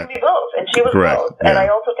 Right. She could be both. And she was Correct. both. Yeah. And I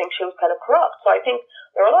also think she was kind of corrupt. So I think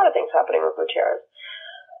there were a lot of things happening with Gutierrez.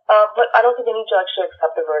 But I don't think any judge should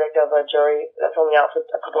accept the verdict of a jury that's only out for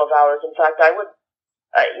a couple of hours. In fact, I would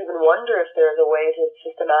even wonder if there's a way to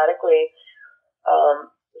systematically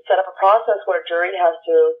set up a process where a jury has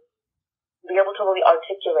to be able to really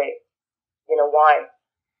articulate, why.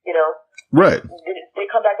 Right. They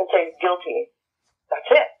come back and say guilty. That's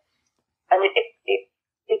it.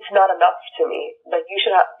 It's not enough to me. Like, you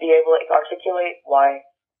should be able to articulate why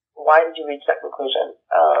did you reach that conclusion.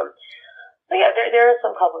 But yeah, there is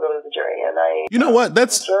some culpability of the jury, and you know what?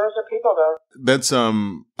 That's jurors are people, though. That's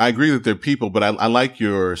I agree that they're people, but I like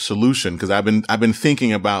your solution, because I've been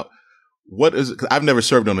thinking about cause I've never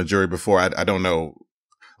served on a jury before. I don't know.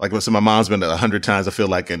 Like, listen, my mom's been 100 times, I feel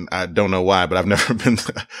like, and I don't know why, but I've never been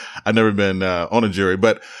on a jury.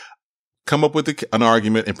 But come up with an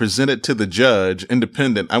argument and present it to the judge,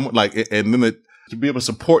 independent. And then to be able to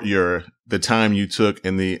support the time you took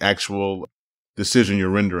and the actual decision you're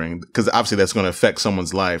rendering, because obviously that's going to affect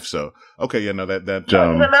someone's life. So, okay, that. Imagine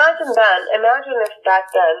if back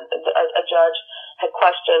then a judge had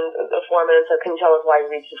questioned the foreman and said, "Can you tell us why you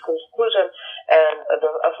reached this conclusion?" And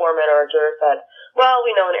a foreman or a juror said, "Well,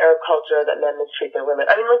 we know in Arab culture that men mistreat their women."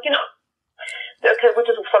 Which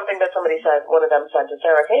is something that one of them said to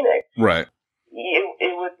Sarah Koenig. Right.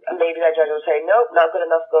 it would, maybe that judge would say, nope, not good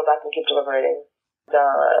enough, go back and keep deliberating.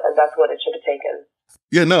 And that's what it should have taken.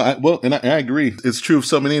 Yeah, no, I agree. It's true of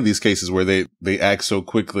so many of these cases where they act so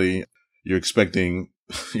quickly. You're expecting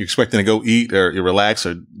to go eat or you relax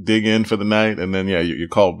or dig in for the night. And then, you're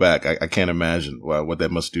called back. I can't imagine what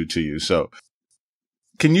that must do to you. So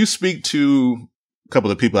can you speak to a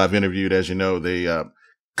couple of people I've interviewed? As you know, they,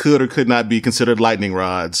 could or could not be considered lightning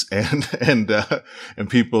rods and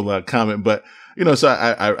people, comment, but, so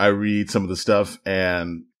I read some of the stuff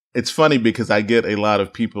and it's funny because I get a lot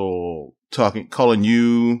of people calling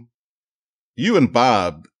you and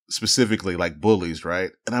Bob specifically like bullies,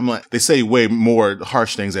 right? And I'm like, they say way more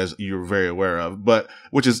harsh things as you're very aware of, but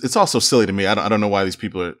it's also silly to me. I don't know why these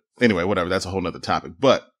people are, anyway, whatever. That's a whole nother topic.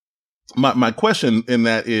 But my question in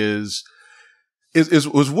that is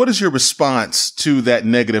what is your response to that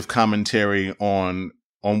negative commentary on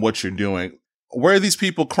what you're doing? Where are these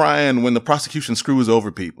people crying when the prosecution screws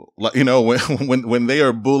over people? Like, when they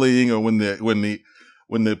are bullying or when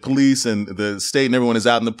the police and the state and everyone is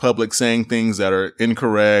out in the public saying things that are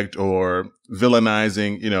incorrect or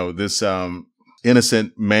villainizing, this,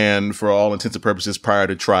 innocent man for all intents and purposes prior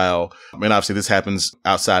to trial. I mean, obviously this happens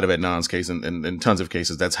outside of Adnan's case and in tons of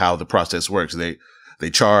cases. That's how the process works. They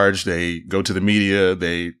charge, they go to the media,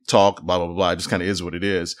 they talk, blah, blah, blah, blah. It just kind of is what it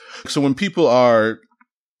is. So when people are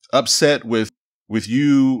upset with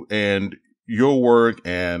you and your work,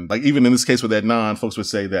 and like even in this case with Adnan, folks would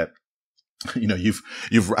say that,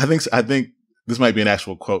 I think this might be an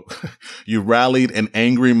actual quote. You rallied an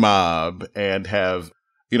angry mob and have,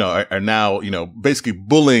 are now, basically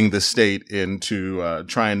bullying the state into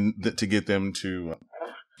trying to get them to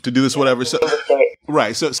do this, whatever. So,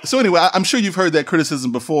 right. So anyway, I'm sure you've heard that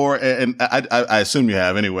criticism before, and I assume you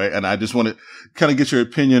have anyway. And I just want to kind of get your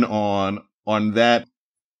opinion on that.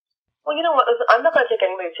 Well, you know what? I'm not going to take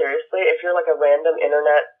anybody seriously if you're like a random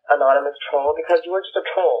internet anonymous troll, because you are just a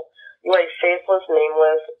troll. You are a faceless,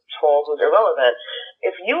 nameless troll who's irrelevant.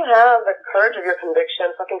 If you have the courage of your conviction,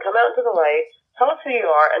 fucking come out into the light, tell us who you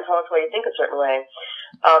are, and tell us why you think a certain way.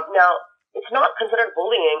 Now, it's not considered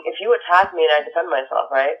bullying if you attack me and I defend myself,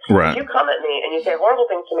 right? Right. If you come at me and you say horrible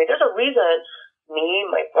things to me, there's a reason me,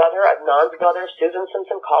 my brother, Adnan's brother, Susan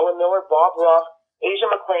Simpson, Colin Miller, Bob Ross, Asia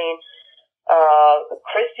McLean,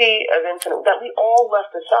 Christy Vincent, that we all left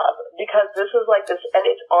this up because this is like this, and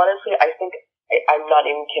it's honestly, I think, I'm not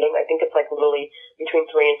even kidding, I think it's like literally between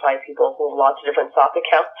 3 and 5 people who have lots of different stock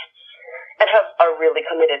accounts and are really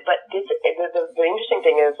committed. But the interesting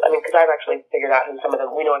thing is, I mean, because I've actually figured out who some of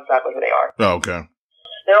them, we know exactly who they are. Oh, okay.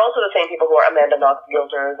 They're also the same people who are Amanda Knox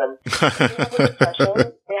guilters, and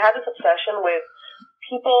they have this obsession with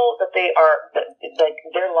people that they are, like,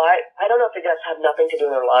 their life, I don't know if they just have nothing to do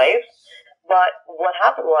in their lives, but what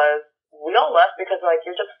happened was, we all left because, like,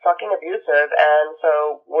 you're just fucking abusive, and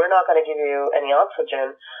so we're not going to give you any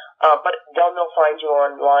oxygen. But they'll find you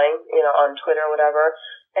online, on Twitter or whatever.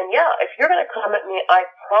 And yeah, if you're going to come at me, I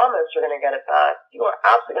promise you're going to get it back. You are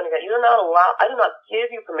absolutely going to get it. You're not allowed, I do not give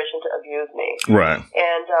you permission to abuse me. Right.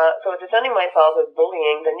 And so defending myself as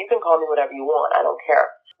bullying, then you can call me whatever you want. I don't care.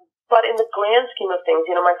 But in the grand scheme of things,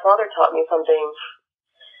 my father taught me something.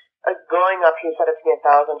 Growing up, he said it to me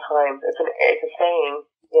 1,000 times. It's a saying,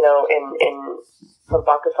 in from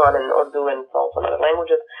Pakistan and Urdu and some other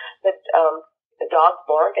languages, that dogs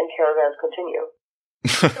bark and caravans continue.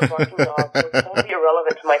 The barking dog will totally be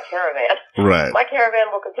irrelevant to my caravan. Right. My caravan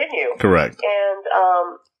will continue. Correct. And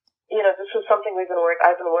this is something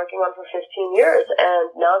I've been working on for 15 years, and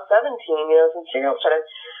now 17. Since Serial started.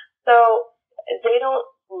 So they don't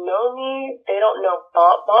know me. They don't know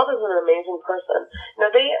Bob. Bob is an amazing person.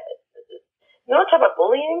 Talk about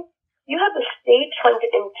bullying. You have the state trying to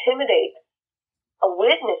intimidate a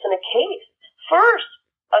witness in a case. First,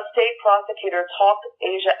 a state prosecutor talked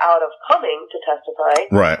Asia out of coming to testify.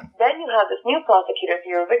 Right. Then you have this new prosecutor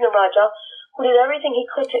here, Vigna Raja, who did everything he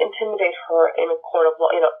could to intimidate her in a court of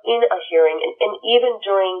law, in a hearing, and even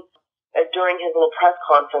during his little press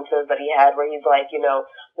conferences that he had, where he's like,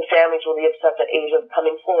 the families will be upset that Asia is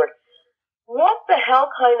coming forward. What the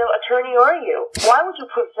hell kind of attorney are you? Why would you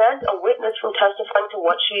prevent a witness from testifying to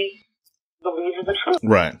what she believes is the truth?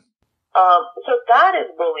 Right. So that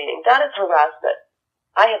is bullying. That is harassment.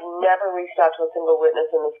 I have never reached out to a single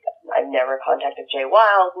witness in this. I've never contacted Jay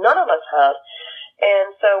Wiles. None of us have.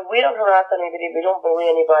 And so we don't harass anybody. We don't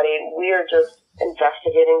bully anybody. We are just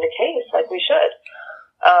investigating the case like we should.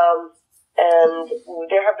 And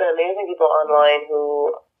there have been amazing people online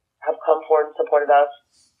who have come forward and supported us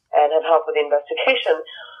and have helped with the investigation.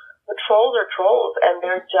 The trolls are trolls, and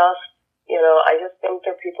they're just, I just think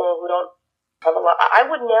they're people who don't have a lot. I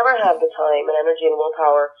would never have the time and energy and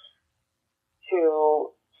willpower to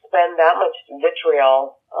spend that much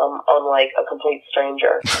vitriol on like a complete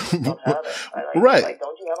stranger. Don't have it. Right. Like,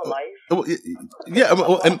 don't you have a life? Well, yeah.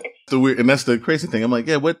 Well, and the weird, and that's the crazy thing. I'm like,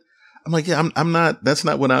 yeah, what? I'm like, yeah, I'm not. That's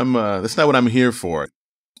not what I'm here for.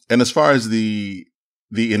 And as far as the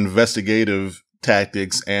investigative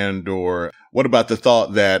tactics or what about the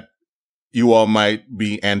thought that you all might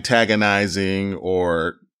be antagonizing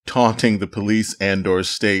or taunting the police or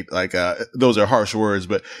state, like, those are harsh words,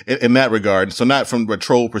 but in that regard, so not from a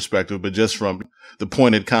troll perspective, but just from the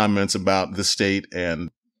pointed comments about the state and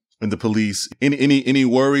the police. Any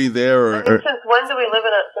worry there? Since when do we live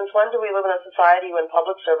in a society when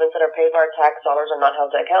public servants that are paid by our tax dollars are not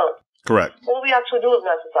held to account? Correct. Well, we actually do live in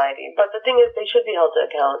that society, but the thing is, they should be held to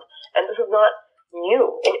account, and this is not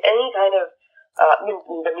new in any kind of.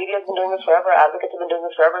 The media has been doing this forever. Advocates have been doing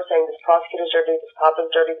this forever, saying this prosecutor's dirty, this cop is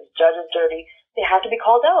dirty, this judge is dirty. They have to be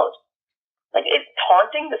called out. Like, it's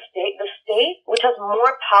taunting the state, which has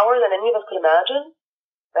more power than any of us could imagine,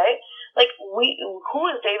 right? Like, who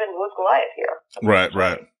is David and who is Goliath here? Right.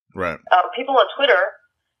 People on Twitter,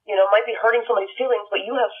 might be hurting somebody's feelings, but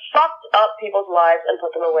you have fucked up people's lives and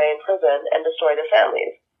put them away in prison and destroyed their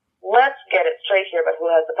families. Let's get it straight here about who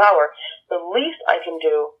has the power. The least I can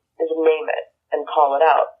do is name it and call it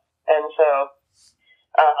out. And so,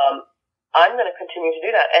 I'm going to continue to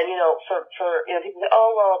do that. And, for people say,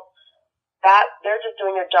 oh, well, they're just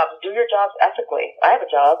doing their jobs. Do your jobs ethically. I have a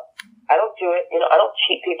job. I don't do it. I don't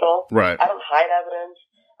cheat people. Right. I don't hide evidence.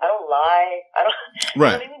 I don't lie. I don't.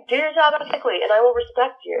 Right. Do your job ethically, and I will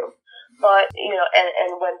respect you. But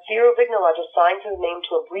and when Theo Vignolodge signs his name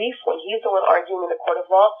to a brief, when he's the one arguing in the court of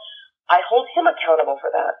law, I hold him accountable for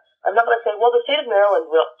that. I'm not going to say, well, the state of Maryland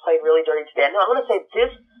played really dirty today. No, I'm going to say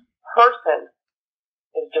this person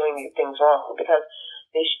is doing these things wrong because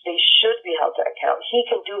they should be held to account. He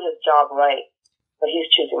can do his job right, but he's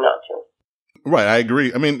choosing not to. Right, I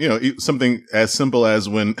agree. I mean, something as simple as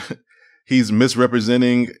when he's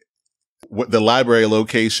misrepresenting what the library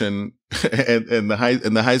location and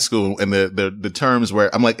the high school and the terms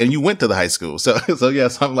where I'm like, and you went to the high school, so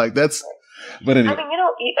yes, I'm like that's. But anyway, I mean,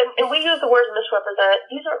 and we use the word misrepresent.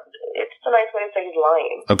 It's a nice way to say he's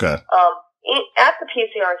lying. Okay. At the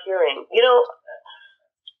PCR hearing,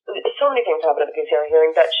 so many things happen at the PCR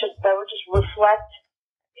hearing that would just reflect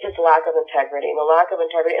his lack of integrity and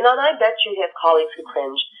And I bet you he has colleagues who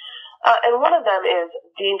cringe. And one of them is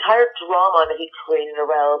the entire drama that he created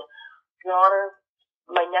around, Your Honor,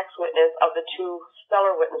 my next witness of the two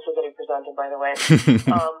stellar witnesses that he presented, by the way,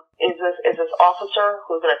 is this officer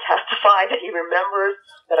who's going to testify that he remembers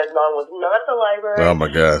that Adnan was not at the library. Oh my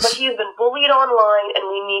gosh. But he's been bullied online, and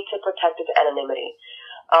we need to protect his anonymity.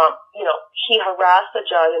 He harassed the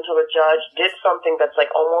judge until the judge did something that's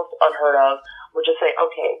like almost unheard of, which is say,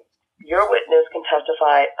 okay, your witness can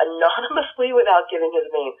testify anonymously without giving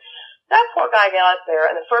his name. That poor guy got out there,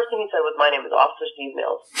 and the first thing he said was, my name is Officer Steve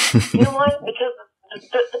Mills. You know why? Because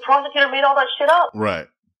the prosecutor made all that shit up. Right.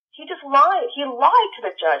 He just lied. He lied to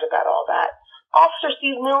the judge about all that. Officer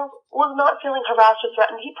Steve Mills was not feeling harassed or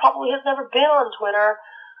threatened. He probably has never been on Twitter.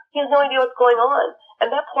 He has no idea what's going on.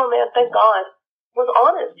 And that poor man, thank God, was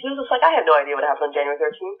honest. He was just like, I had no idea what happened on January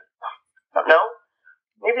 13th. Don't know.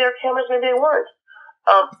 Maybe there were cameras, maybe they weren't.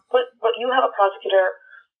 But you have a prosecutor,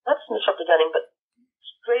 not just misrepresenting, but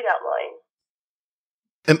straight out lying.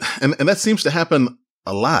 And that seems to happen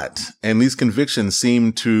a lot. And these convictions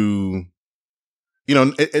seem to,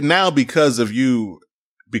 now because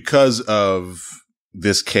of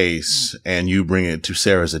this case and you bring it to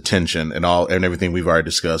Sarah's attention and everything we've already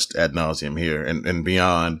discussed ad nauseum here and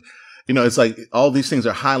beyond, it's like all these things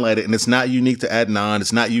are highlighted, and it's not unique to Adnan.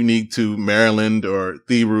 It's not unique to Maryland or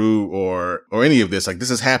Thiru or any of this. Like,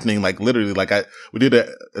 this is happening, like, literally, like we did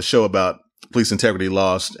a show about police integrity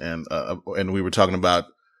lost, and we were talking about,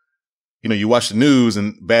 you watch the news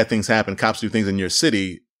and bad things happen, cops do things in your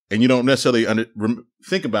city, and you don't necessarily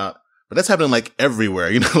think about, but that's happening like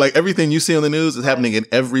everywhere. Like everything you see on the news is happening in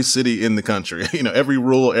every city in the country. Every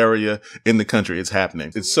rural area in the country, it's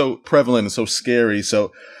happening. It's so prevalent and so scary.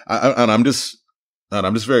 So I'm just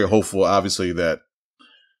very hopeful, obviously, that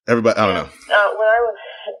everybody. I don't know. When I was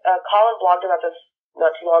Colin blogged about this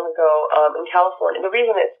not too long ago in California. The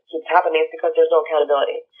reason it keeps happening is because there's no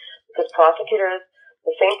accountability. Because prosecutors,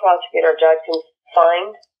 the same prosecutor or judge can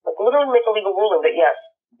find, like, literally make a legal ruling that yes,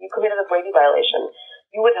 you committed a Brady violation.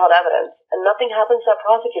 You withheld evidence, and nothing happens to that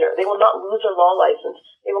prosecutor. They will not lose their law license.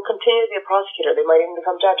 They will continue to be a prosecutor. They might even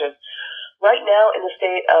become judges. Right now, in the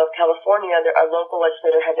state of California, a local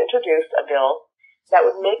legislator has introduced a bill that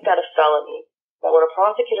would make that a felony. That when a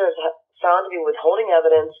prosecutor is found to be withholding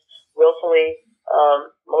evidence willfully,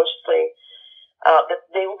 maliciously,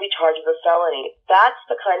 that they will be charged with a felony. That's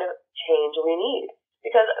the kind of change we need,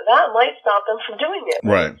 because that might stop them from doing it.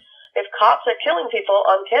 Right. If cops are killing people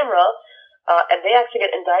on camera and they actually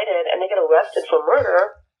get indicted and they get arrested for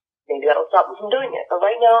murder, maybe that'll stop them from doing it. But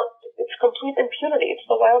right now, it's complete impunity. It's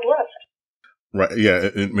the Wild West. Right.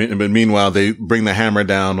 Yeah. But meanwhile, they bring the hammer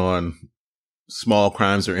down on small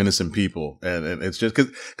crimes or innocent people. And it's just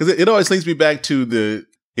because it always links me back to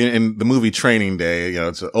in the movie Training Day.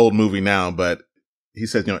 It's an old movie now, but he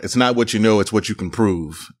said, it's not what you know, it's what you can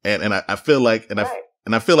prove. And I feel like,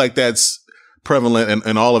 I feel like that's prevalent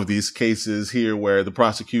in all of these cases here where the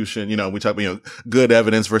prosecution, we talk about, good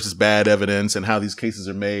evidence versus bad evidence and how these cases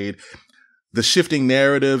are made. The shifting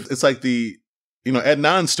narrative, it's like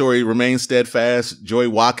Adnan's story remains steadfast. Joy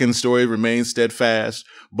Watkins' story remains steadfast,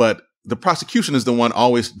 but the prosecution is the one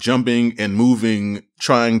always jumping and moving,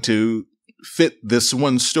 trying to fit this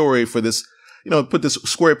one story for this, put this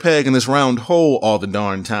square peg in this round hole all the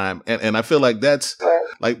darn time. And I feel like that's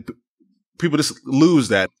like people just lose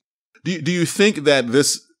that. Do you think that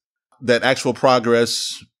that actual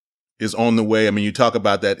progress is on the way? I mean, you talk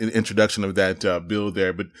about that introduction of that bill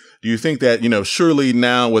there, but do you think that, surely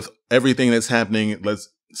now with everything that's happening,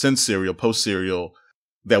 since Serial, post Serial,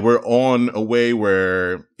 that we're on a way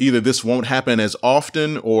where either this won't happen as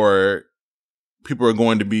often or people are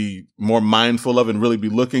going to be more mindful of and really be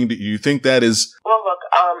looking? Do you think that is? Well, look,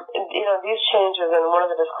 these changes, and one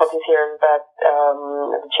of the difficulties here is that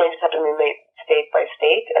the changes have to be made state by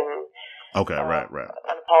state, and okay, right.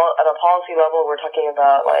 At a policy level, we're talking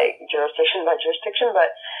about like jurisdiction by jurisdiction,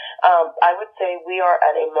 but I would say we are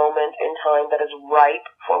at a moment in time that is ripe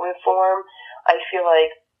for reform. I feel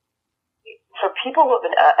like for people who have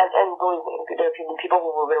been, and believe me, there have been people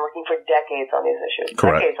who have been working for decades on these issues,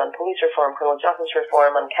 correct, decades on police reform, criminal justice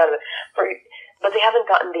reform, on cannabis, but they haven't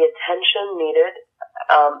gotten the attention needed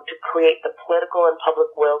to create the political and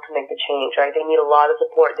public will to make the change, right? They need a lot of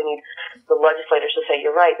support. They need the legislators to say,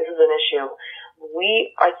 you're right, this is an issue.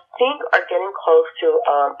 We, I think, are getting close to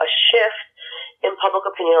a shift in public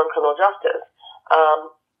opinion on criminal justice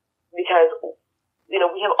because,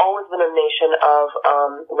 we have always been a nation of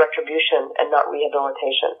retribution and not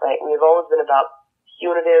rehabilitation, right? We've always been about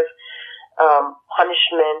punitive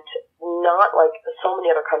punishment, not like so many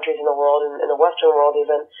other countries in the world, in the Western world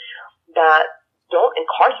even, that don't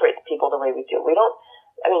incarcerate people the way we do. We don't,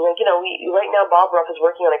 right now Bob Ruff is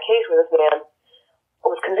working on a case where this man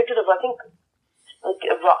was convicted of, I think,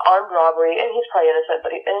 armed robbery, and he's probably innocent,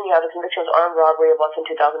 but then you have the conviction of armed robbery of less than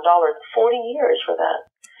 $2,000. 40 years for that.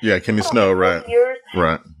 Yeah, Kenny Snow, right. Years.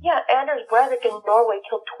 Right. Yeah, Anders Breivik in Norway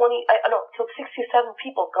killed 67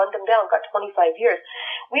 people, gunned them down, got 25 years.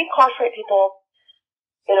 We incarcerate people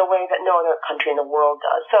in a way that no other country in the world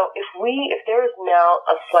does. So if there is now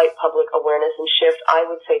a slight public awareness and shift, I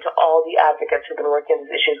would say to all the advocates who've been working on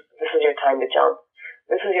these issues, this is your time to jump.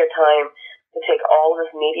 This is your time to take all this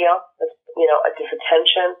media, this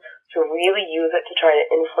attention, to really use it to try to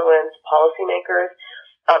influence policymakers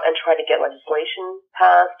and try to get legislation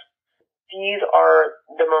passed. These are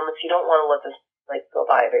the moments you don't want to let this go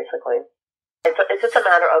by, basically. It's just a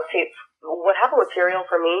matter of, what happened with Serial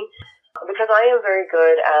for me, because I am very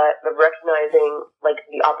good at recognizing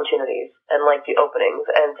the opportunities and the openings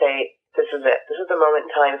and say, this is it. This is the moment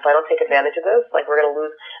in time. If I don't take advantage of this, we're going to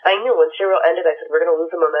lose. I knew when Serial ended, I said, we're going to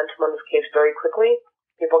lose the momentum on this case very quickly.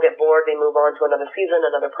 People get bored, they move on to another season,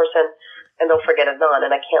 another person, and they'll forget Adnan,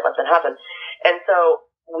 and I can't let that happen. And so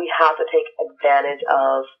we have to take advantage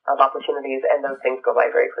of opportunities, and those things go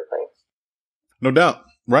by very quickly. No doubt.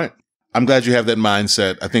 Right. I'm glad you have that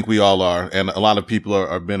mindset. I think we all are. And a lot of people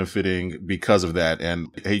are benefiting because of that.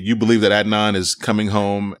 And hey, you believe that Adnan is coming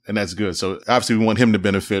home, and that's good. So obviously we want him to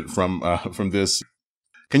benefit from this.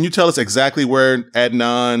 Can you tell us exactly where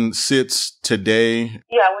Adnan sits today?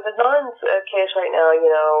 Yeah, with Adnan's case right now,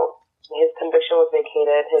 his conviction was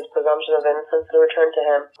vacated, his presumption of innocence was returned to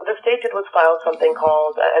him. What the state did was file something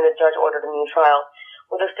called, and the judge ordered a new trial.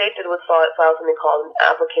 What the state did was file something called an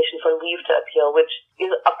application for leave to appeal, which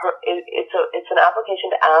is it's an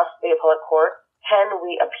application to ask the appellate court, can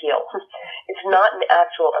we appeal? It's not an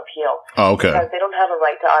actual appeal. Oh, okay. Because they don't have a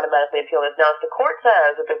right to automatically appeal this. Now, if the court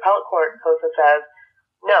says, if the appellate court says,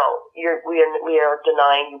 no, we are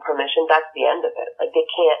denying you permission, that's the end of it. They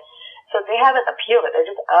can't. So they haven't appealed it. They're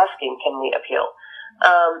just asking, can we appeal?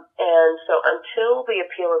 And so until the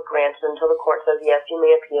appeal is granted, until the court says, yes, you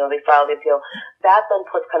may appeal, they file the appeal, that then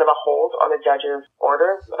puts kind of a hold on the judge's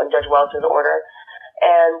order, on Judge Welch's order,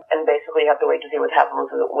 and basically you have to wait to see what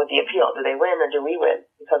happens with the appeal. Do they win or do we win?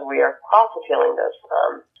 Because we are cross-appealing this.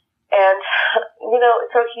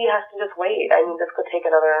 So he has to just wait. I mean, this could take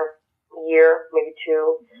another year, maybe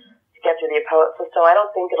two, to get through the appellate system. I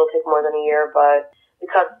don't think it'll take more than a year, but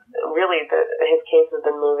because really his case has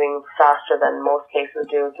been moving faster than most cases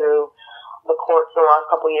do through the courts in the last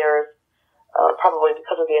couple of years, probably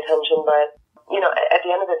because of the attention. But, you know, at the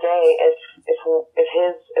end of the day, if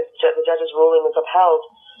the judge's ruling is upheld,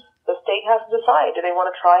 the state has to decide, do they want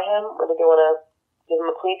to try him, or do they want to give him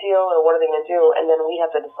a plea deal, or what are they going to do? And then we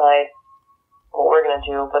have to decide what we're going to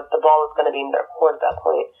do, but the ball is going to be in their court at that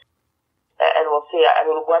point. And we'll see. I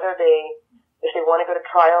mean, if they want to go to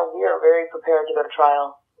trial, we are very prepared to go to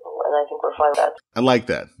trial. And I think we're fine with that. I like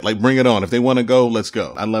that. Like, bring it on. If they want to go, let's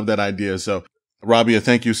go. I love that idea. So, Rabia,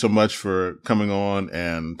 thank you so much for coming on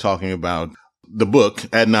and talking about the book,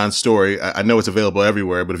 Adnan's Story. I know it's available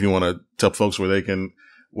everywhere, but if you want to tell folks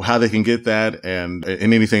how they can get that and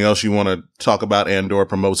anything else you want to talk about and or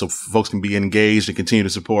promote so folks can be engaged and continue to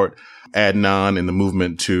support Adnan and the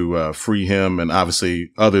movement to free him, and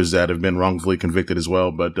obviously others that have been wrongfully convicted as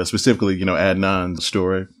well, but specifically, you know, Adnan's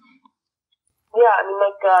Story. Yeah, I mean,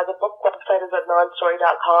 like, the book website is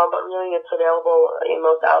adnanstory.com, but really it's available in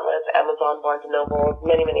most outlets, Amazon, Barnes & Noble,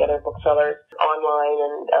 many, many other booksellers online,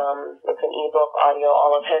 and it's an ebook, audio,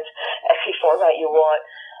 all of it, any format you want.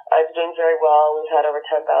 It's doing very well. We've had over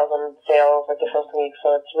 10,000 sales at the first week,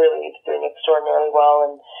 so it's doing extraordinarily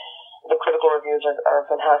well, and the critical reviews are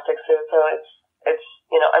fantastic too. So it's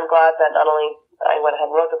you know, I'm glad that not only I went ahead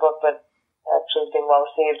and wrote the book, but actually it's being well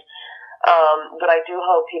received. But I do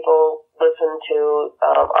hope people listen to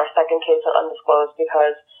our second case on Undisclosed,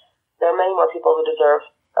 because there are many more people who deserve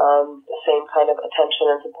the same kind of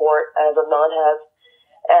attention and support as Adnan has.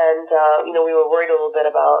 And you know, we were worried a little bit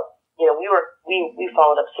about, you know, we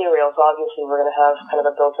followed up Serial, so obviously we're going to have kind of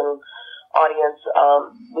a built-in audience.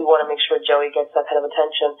 We want to make sure Joey gets that kind of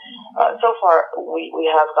attention. So far, we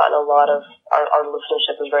have gotten a lot of, our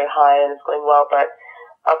listenership is very high and it's going well, but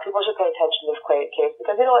people should pay attention to this case,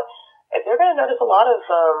 because you know what, they're going to notice a lot of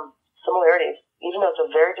similarities, even though it's a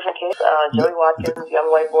very different case. Joey Watkins, young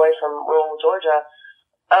white boy from rural Georgia,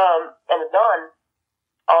 and Adnan,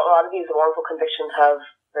 a lot of these wrongful convictions have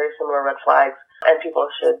very similar red flags, and people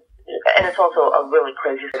should. And it's also a really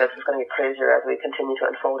crazy thing that's just going to get crazier as we continue to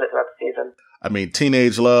unfold it throughout the season. I mean,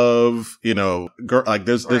 teenage love, you know, like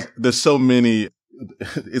there's so many.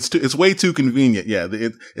 It's way too convenient. Yeah,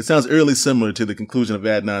 it sounds eerily similar to the conclusion of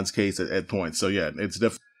Adnan's case at points. So yeah,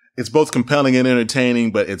 it's both compelling and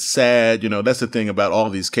entertaining, but it's sad. You know, that's the thing about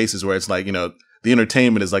all these cases where it's like, you know, the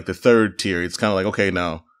entertainment is like the third tier. It's kind of like, okay,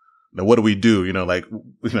 now what do we do? You know, like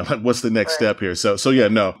what's the next step here? So yeah,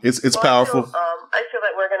 no, it's powerful. I feel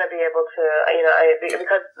like we're going to be able to, you know,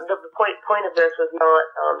 because the point of this was not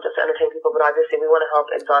just to entertain people, but obviously we want to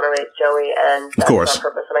help exonerate Joey, and that's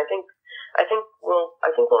our purpose. And I think we'll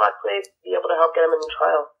actually be able to help get him in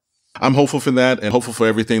trial. I'm hopeful for that, and hopeful for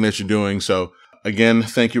everything that you're doing. So again,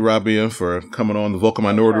 thank you, Rabia, for coming on the Vocal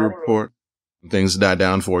Minority Report. Things die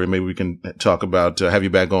down for you. Maybe we can talk about, have you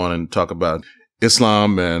back on and talk about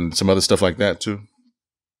Islam and some other stuff like that too.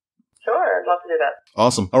 Sure, I'd love to do that.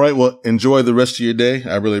 Awesome. All right. Well, enjoy the rest of your day.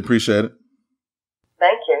 I really appreciate it.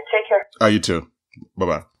 Thank you. Take care. All right, you too.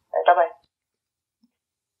 Bye-bye. Bye-bye.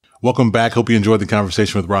 Welcome back. Hope you enjoyed the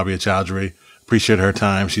conversation with Rabia Chaudry. Appreciate her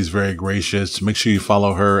time. She's very gracious. Make sure you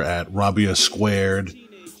follow her at Rabia Squared,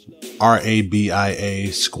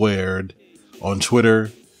 RABIA Squared on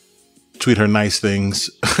Twitter. Tweet her nice things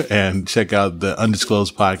and check out the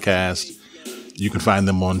Undisclosed podcast. You can find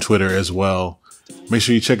them on Twitter as well. Make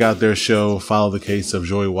sure you check out their show. Follow the case of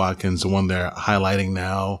Joey Watkins, the one they're highlighting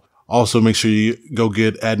now. Also, make sure you go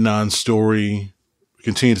get Adnan's Story.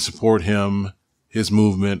 Continue to support him, his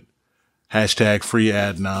movement. Hashtag free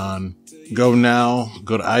Adnan. Go now.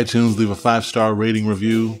 Go to iTunes. Leave a 5-star rating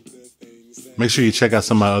review. Make sure you check out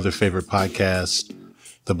some of my other favorite podcasts.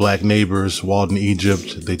 The Black Neighbors, Walden,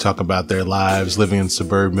 Egypt. They talk about their lives living in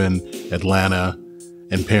suburban Atlanta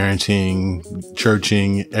and parenting,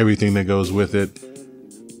 churching, everything that goes with it.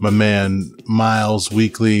 My man, Miles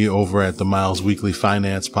Weekly over at the Miles Weekly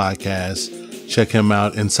Finance Podcast. Check him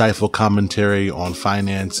out. Insightful commentary on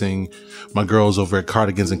financing. My girls over at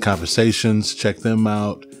Cardigans and Conversations. Check them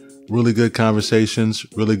out. Really good conversations,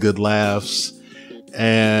 really good laughs,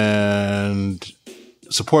 and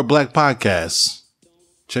support Black podcasts.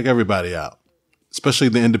 Check everybody out, especially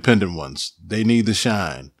the independent ones. They need to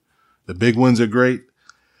shine. The big ones are great.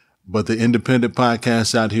 But the independent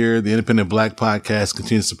podcasts out here, the independent Black podcasts,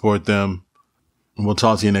 continue to support them. And we'll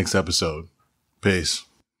talk to you next episode. Peace.